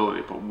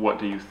responsibility, but what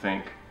do you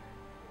think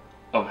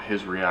of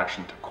his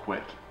reaction to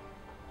quit?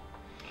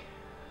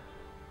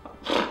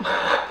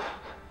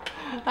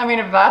 I mean,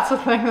 if that's the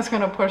thing that's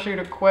going to push you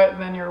to quit,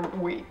 then you're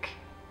weak.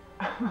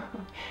 And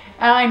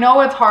I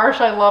know it's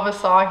harsh. I love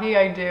Asahi,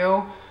 I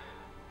do.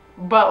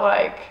 But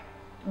like,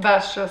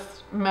 that's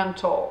just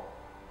mental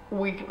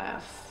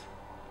weakness.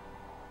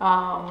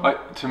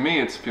 To me,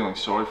 it's feeling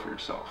sorry for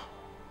yourself.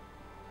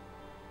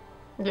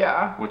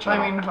 Yeah. Which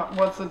I mean,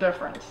 what's the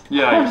difference?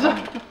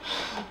 Yeah.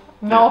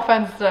 No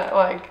offense to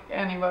like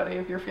anybody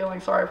if you're feeling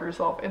sorry for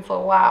yourself, it's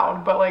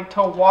allowed, but like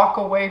to walk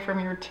away from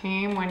your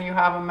team when you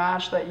have a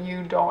match that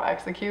you don't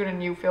execute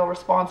and you feel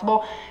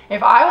responsible.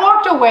 If I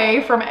walked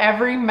away from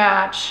every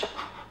match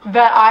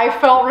that I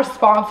felt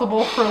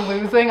responsible for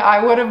losing,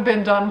 I would have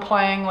been done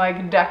playing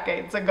like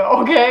decades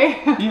ago,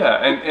 okay?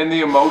 Yeah, and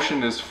the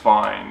emotion is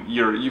fine.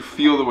 You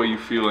feel the way you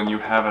feel and you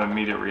have an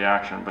immediate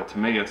reaction, but to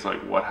me it's like,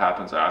 what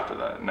happens after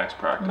that? Next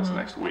practice,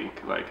 next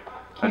week, like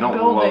I don't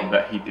love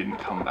that he didn't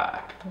come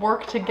back.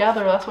 Work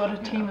together, that's what a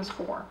team is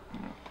for.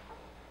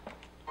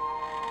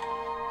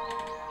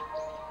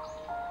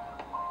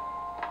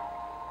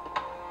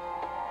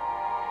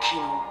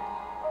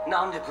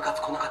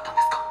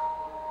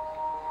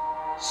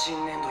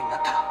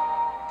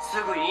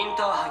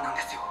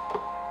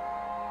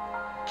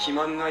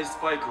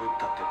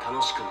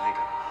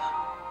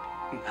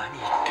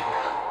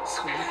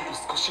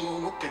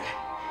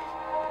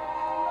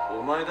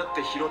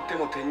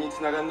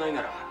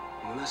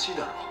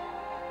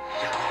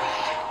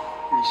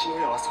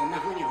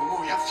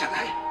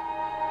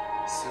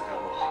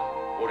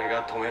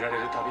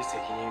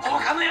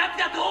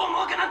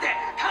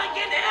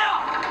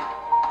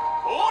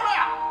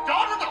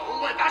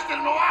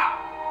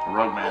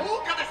 Rugman.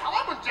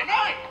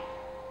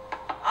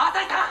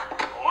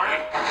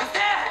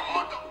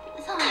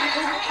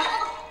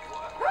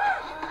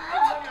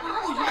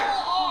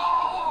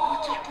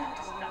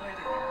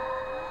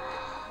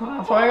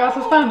 That's why I got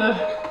suspended.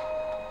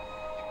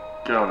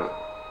 Got it.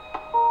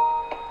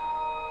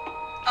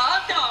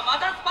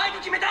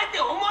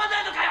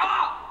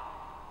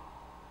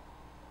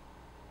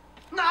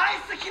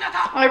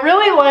 I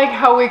really like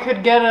how we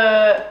could get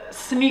a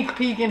sneak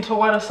peek into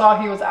what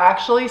Asahi was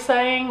actually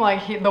saying.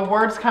 Like the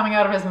words coming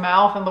out of his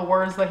mouth and the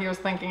words that he was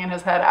thinking in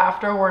his head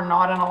after were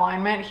not in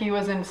alignment. He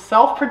was in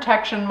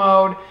self-protection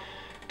mode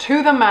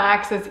to the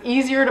max. It's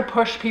easier to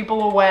push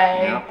people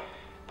away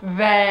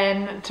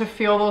than to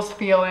feel those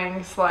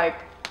feelings like,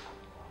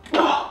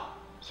 oh,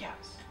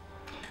 yes.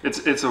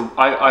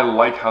 I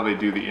like how they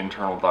do the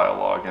internal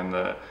dialogue and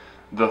the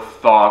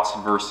thoughts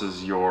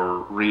versus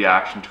your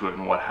reaction to it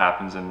and what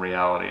happens in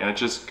reality. And it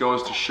just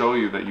goes to show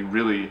you that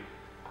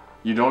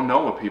you don't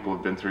know what people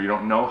have been through. You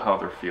don't know how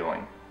they're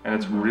feeling. And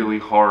it's really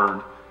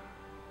hard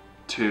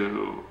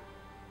to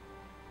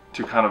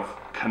kind of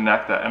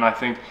connect that. And I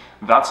think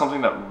that's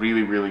something that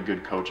really, really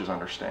good coaches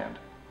understand.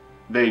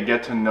 They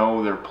get to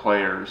know their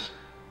players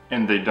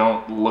and they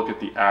don't look at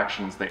the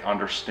actions, they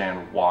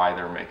understand why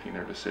they're making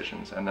their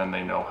decisions, and then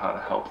they know how to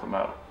help them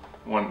out.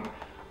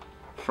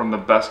 From the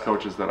best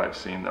coaches that I've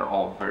seen, they're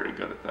all very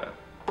good at that.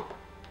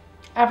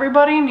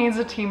 Everybody needs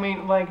a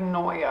teammate like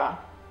Noya,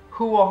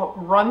 who will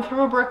run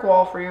through a brick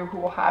wall for you, who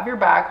will have your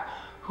back,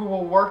 who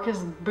will work his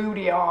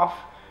booty off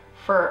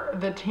for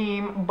the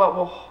team, but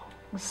will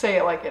say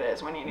it like it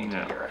is when you need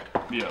to hear it.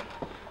 Yeah.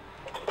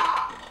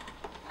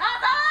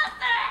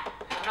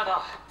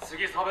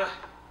 次サブ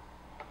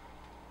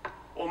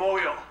思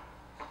うよ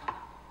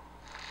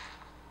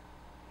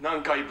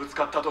何回ぶつ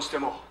かったとして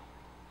も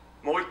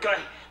もう一回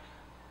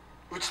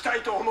打ちた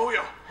いと思う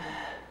よ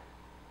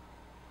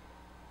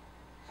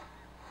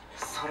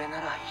それな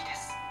らいいで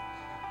す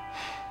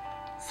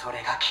そ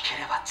れが聞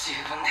ければ十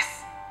分で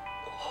す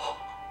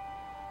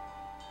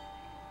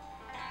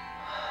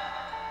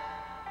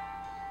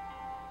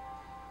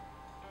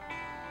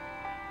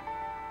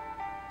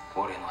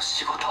俺の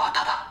仕事は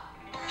ただ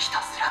ひ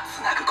たすら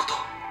つなぐこと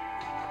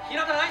He's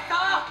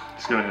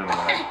gonna hit him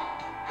right.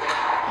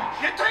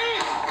 ネットイ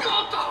ン。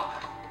おっと。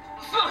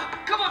すまん、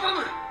カバー頼む。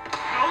ロ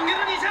ン毛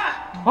の兄ちゃ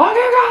ん。お願い。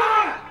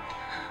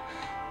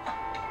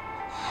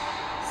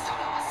空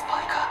はスパ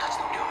イカーたち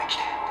の領域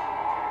で。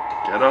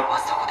 Get up. は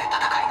そこで戦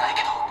えない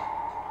けど。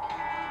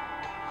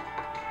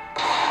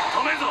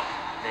止めるぞ。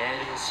命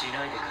令し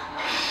ないでくれ。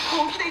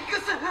本気で行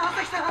くっす、朝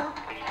日さん。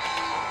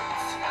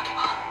つなげ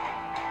ば、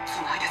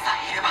つないでさ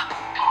えいれば。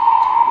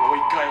もう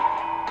一回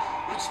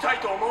打ちたい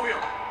と思うよ。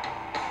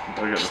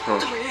 I got the きっ approach.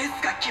 とエー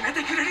スが決め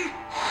てくれる。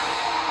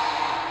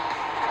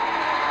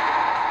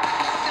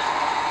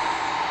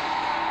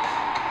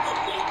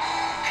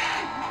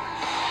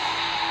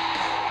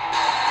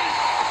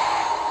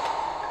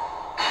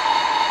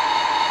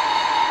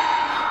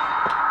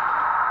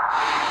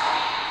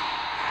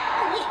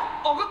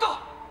 お、上がった。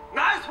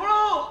ナイスフォロ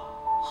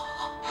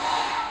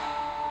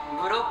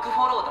ー。ブロックフ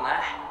ォローだな。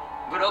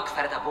ブロック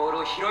されたボール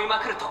を拾いま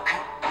くる特訓。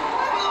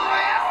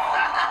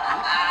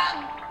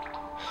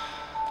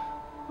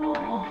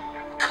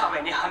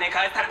壁に跳ね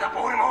返された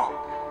ボールも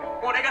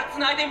俺が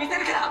繋いでみせ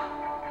るから。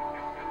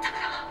だか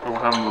ら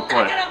What happened to the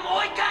だ play? からも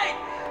う一回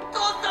ト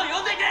スを呼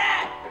んでくれ。エ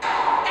ー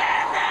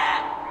ス。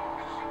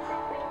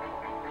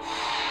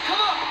カモ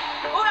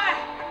ン、オーライ。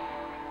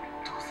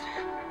どうする？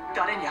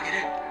誰にあげる？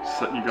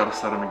 You gotta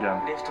set him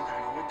again. レフトから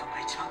のオープンが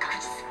一番確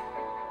実。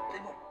で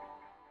も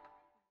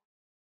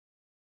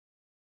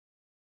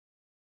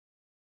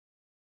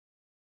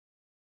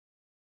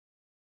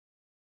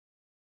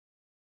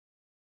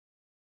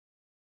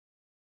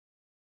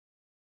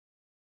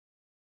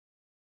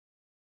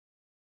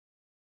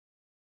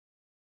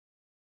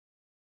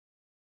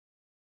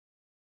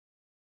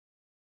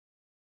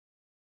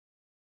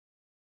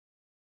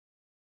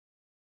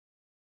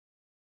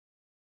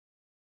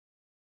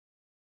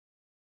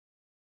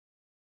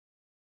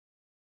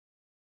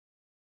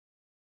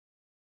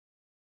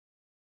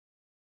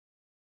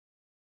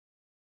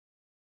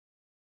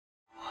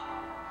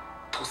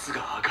トス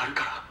が上がる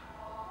か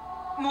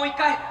ら。もう一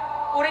回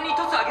俺に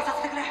トス上げさ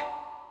せてくれ。朝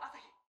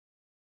日。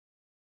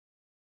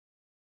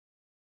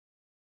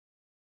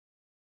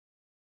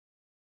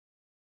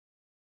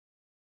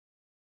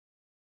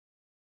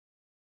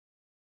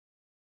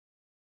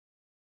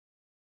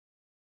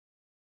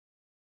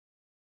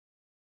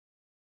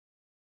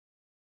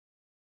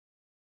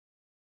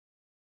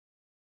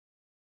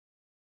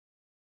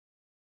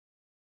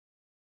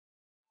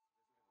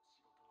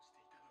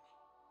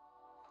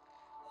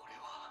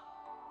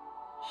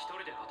一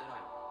人で勝てな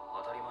いの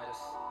当たり前で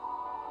す。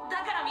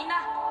だからみん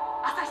な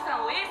朝日さ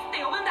んをエースっ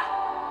て呼ぶんだ。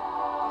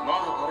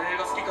まだバレエ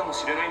が好きかも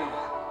しれないのだ。だ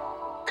か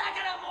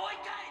らもう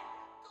一回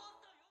トス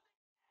と呼ん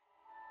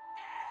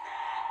で。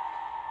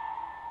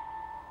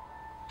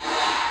エー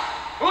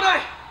ス。オーライ。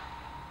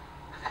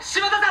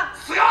島田さん、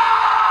すごー。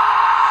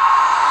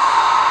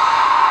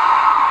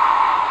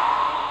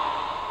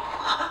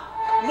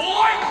もう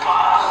一個。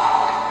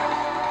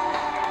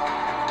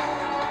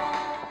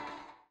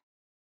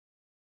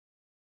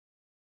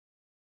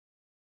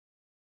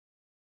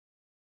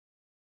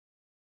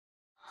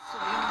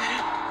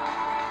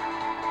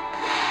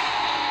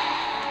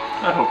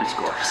 I hope he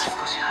scores. 少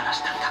し離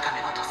した高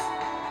めのトス。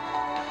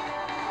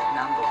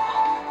何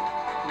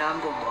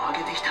本も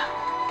上げてきた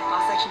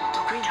朝日の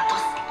得意なト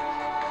ス。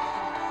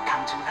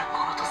単純な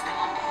このトスで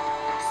も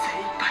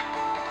精一杯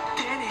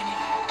丁寧に。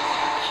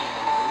君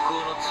向こ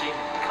うのチーム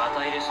に肩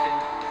入れしてん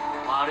の。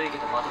悪いけ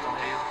どまた止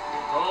めるよ。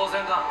当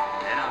然だ。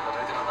絵なんか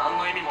出ても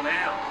何の意味もね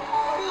えよ。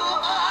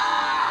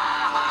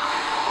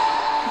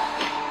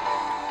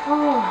頼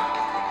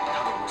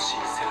もし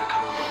い背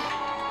中の守り。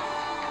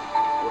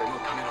俺の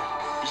ための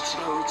一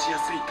番打ちや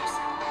すいトス。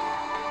不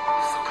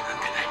足なん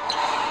てない。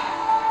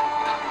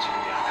単純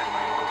で当たり前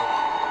のことを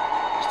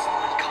いつの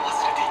間にか忘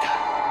れていた。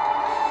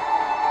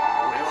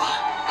俺は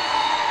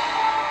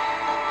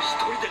一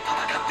人で戦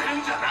ってる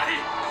んじゃない。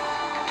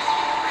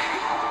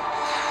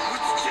打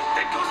ち切っ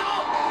てこそ。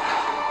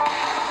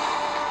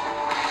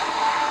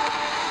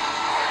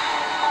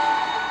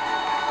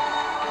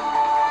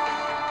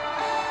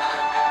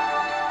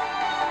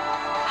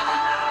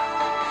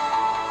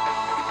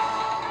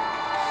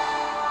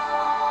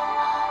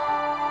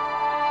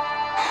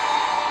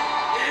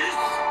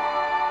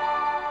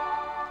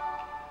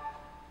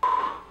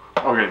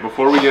 Okay,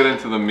 before we get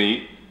into the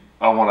meat,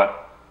 I want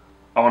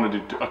to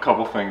do a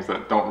couple things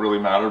that don't really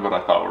matter, but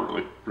I thought were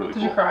really cool.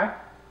 Did you cry?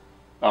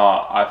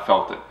 I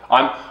felt it.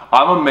 I'm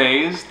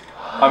amazed.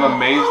 I'm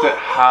amazed at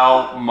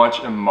how much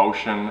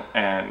emotion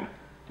and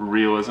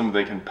realism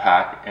they can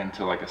pack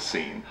into like a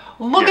scene.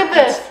 Look at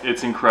this.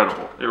 It's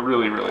incredible. It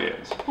really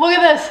is. Look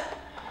at this.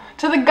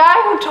 To the guy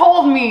who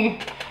told me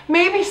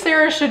maybe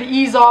Sarah should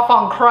ease off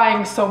on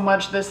crying so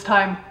much this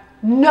time.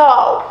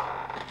 No.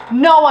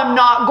 No, I'm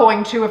not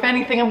going to. If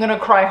anything, I'm going to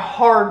cry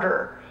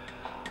harder.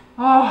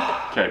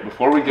 Oh. Okay,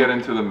 before we get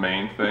into the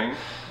main thing,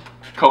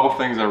 a couple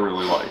things I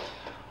really liked.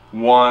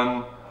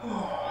 One,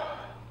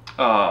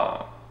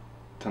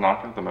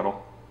 Tanaka, the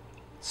middle.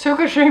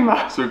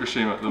 Tsukishima.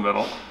 Tsukishima, the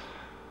middle.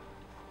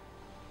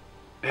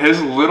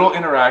 his little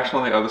interaction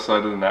on the other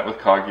side of the net with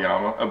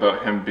Kageyama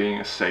about him being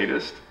a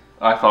sadist,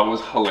 I thought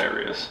was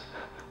hilarious.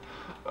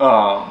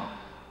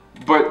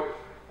 But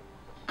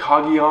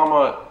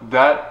Kageyama,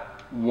 that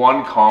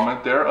one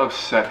comment there of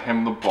set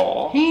him the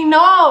ball. He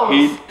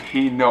knows.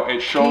 He know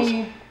it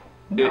shows.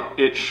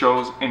 It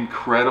shows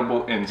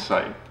incredible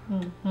insight.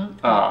 And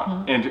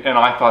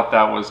I thought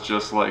that was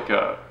just like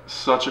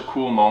such a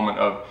cool moment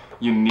of,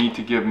 you need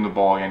to give him the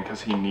ball again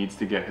because he needs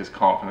to get his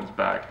confidence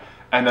back.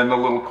 And then the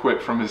little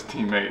quip from his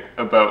teammate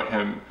about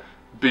him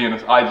being,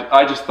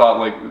 I just thought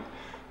like,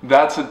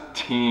 that's a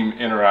team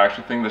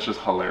interaction thing that's just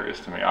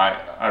hilarious to me.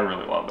 I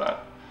really love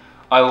that.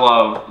 I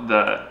love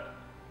that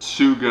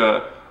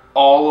Suga,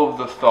 all of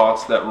the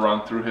thoughts that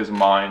run through his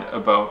mind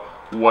about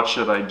what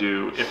should I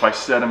do? If I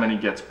set him and he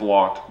gets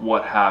blocked,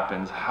 what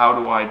happens? How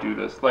do I do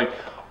this? Like,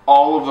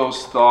 all of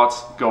those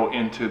thoughts go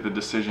into the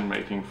decision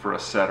making for a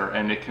setter,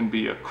 and it can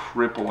be a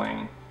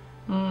crippling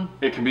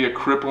it can be a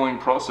crippling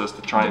process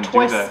to try and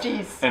do that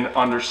and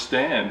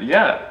understand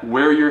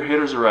where your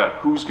hitters are at,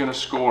 who's going to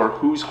score,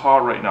 who's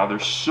hot right now.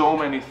 There's so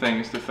many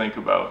things to think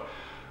about,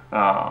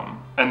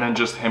 and then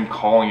just him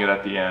calling it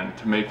at the end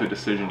to make the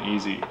decision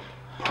easy.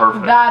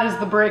 Perfect. That is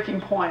the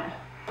breaking point.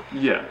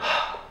 Yeah.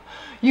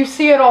 You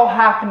see it all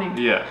happening.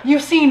 Yeah. You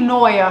see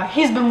Noya.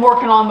 He's been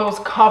working on those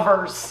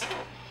covers.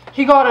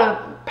 He got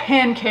a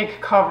pancake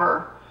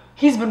cover.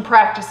 He's been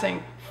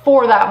practicing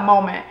for that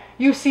moment.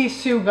 You see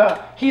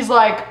Suga. He's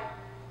like,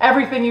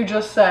 everything you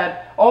just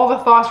said, all the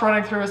thoughts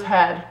running through his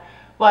head.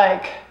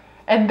 Like,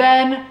 and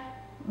then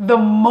the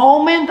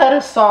moment that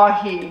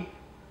Asahi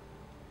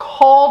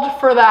called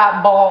for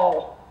that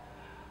ball,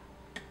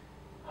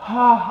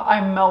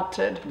 I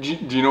melted. Do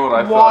you know what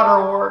I thought?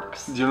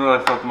 Waterworks. Do you know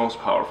what I thought the most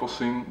powerful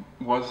scene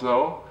was,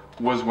 though?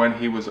 Was when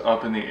he was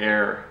up in the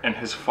air and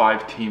his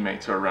 5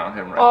 teammates are around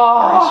him right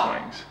before he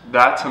swings.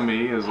 That to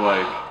me is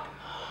like,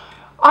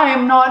 I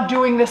am not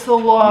doing this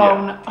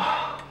alone. Yeah.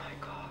 Oh my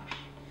gosh.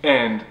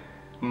 And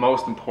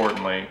most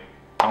importantly,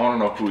 I want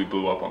to know who he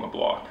blew up on the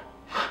block.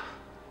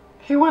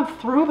 He went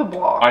through the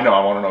block. I know,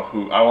 I want to know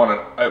who.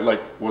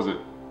 Was it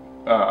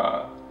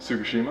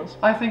Tsukushima's?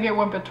 I think it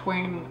went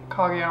between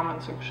Kageyama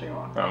and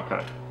Tsukushima.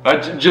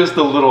 Okay. Just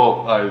a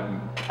little...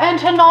 and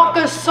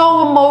Tanaka's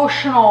so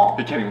emotional.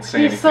 He can't even say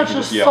anything. He's such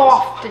a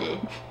softie.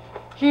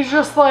 He's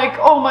just like,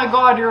 oh my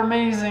god, you're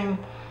amazing.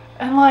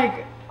 And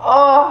like,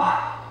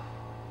 oh...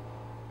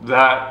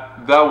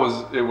 That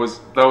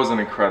was an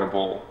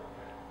incredible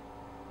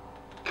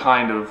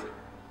kind of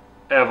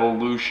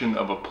evolution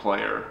of a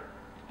player.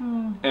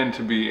 And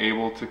to be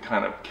able to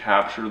kind of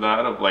capture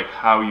that of like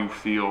how you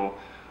feel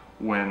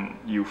when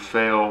you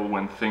fail,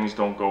 when things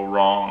don't go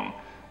wrong.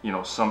 You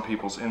know, some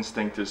people's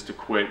instinct is to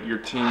quit. Your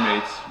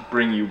teammates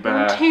bring you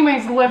back. Your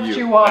teammates lift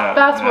you up.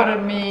 That's what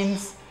it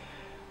means.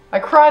 I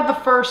cried the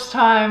first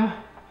time.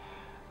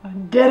 I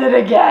did it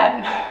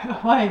again.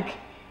 Like...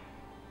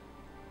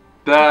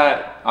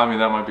 That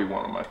might be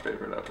one of my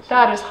favorite episodes.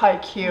 That is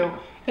Haikyu.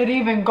 It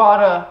even got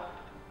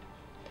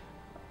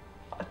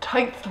a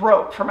tight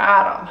throat from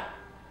Adam.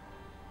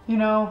 You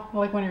know,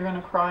 like when you're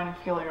gonna cry and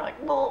you feel you're like,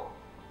 well,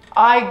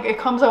 it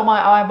comes out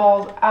my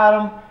eyeballs.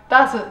 Adam,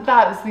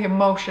 that is the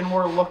emotion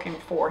we're looking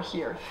for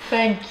here.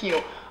 Thank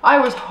you. I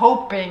was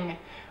hoping,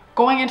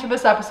 going into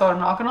this episode, I'm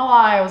not gonna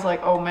lie, I was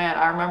like, oh man,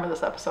 I remember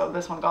this episode.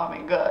 This one got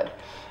me good.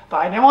 But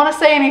I didn't want to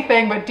say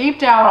anything, but deep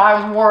down I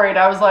was worried.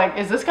 I was like,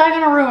 is this guy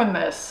gonna ruin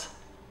this?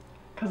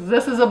 Because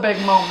this is a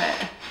big moment.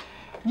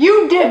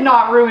 You did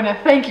not ruin it.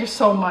 Thank you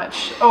so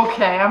much.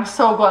 Okay, I'm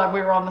so glad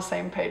we were on the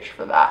same page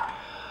for that.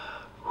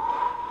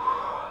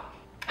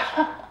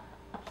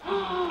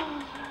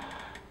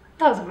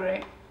 That was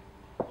great.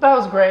 That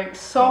was great.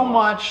 So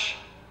much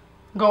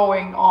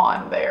going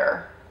on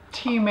there.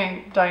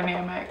 Teammate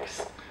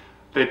dynamics.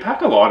 They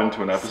pack a lot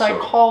into an episode.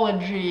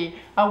 Psychology.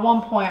 At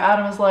one point,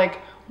 Adam is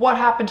like, what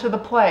happened to the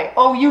play?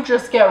 Oh, you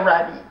just get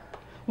ready.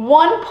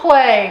 One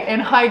play in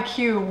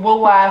Haikyu will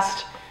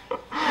last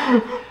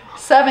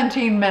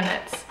 17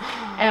 minutes.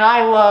 And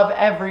I love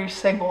every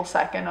single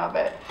second of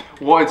it.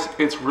 Well,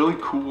 it's really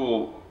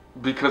cool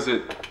because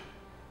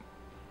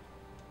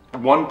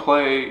one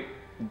play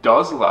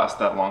does last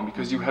that long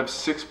because you have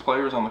 6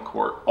 players on the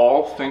court,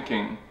 all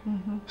thinking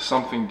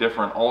something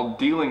different, all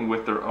dealing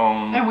with their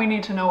own and we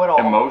need to know it all.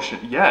 Emotion.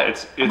 Yeah,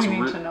 it's we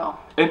need to know.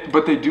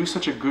 But they do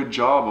such a good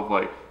job of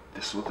like,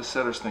 this is what the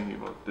setter's thinking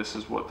about. This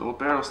is what the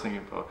libero's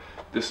thinking about.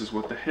 This is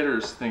what the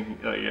hitter's thinking.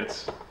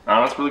 It's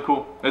really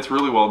cool. It's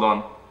really well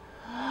done.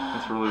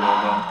 It's really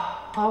well done.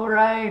 All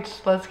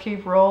right, let's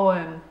keep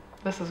rolling.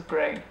 This is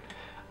great.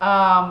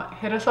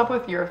 Hit us up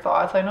with your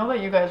thoughts. I know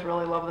that you guys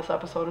really love this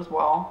episode as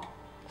well.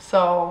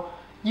 So,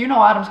 you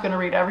know Adam's going to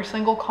read every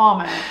single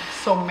comment,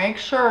 so make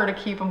sure to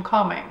keep them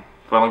coming.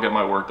 If I don't get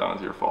my work done,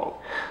 it's your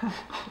fault.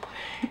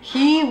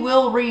 He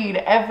will read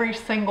every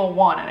single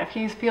one, and if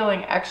he's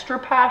feeling extra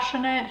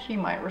passionate, he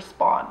might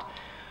respond.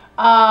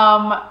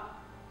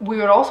 We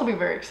would also be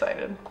very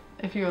excited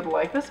if you would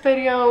like this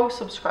video,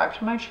 subscribe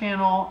to my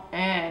channel,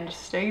 and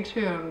stay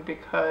tuned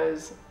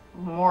because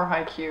more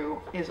Haikyu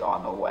is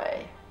on the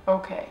way.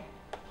 Okay,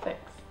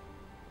 thanks.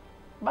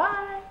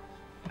 Bye.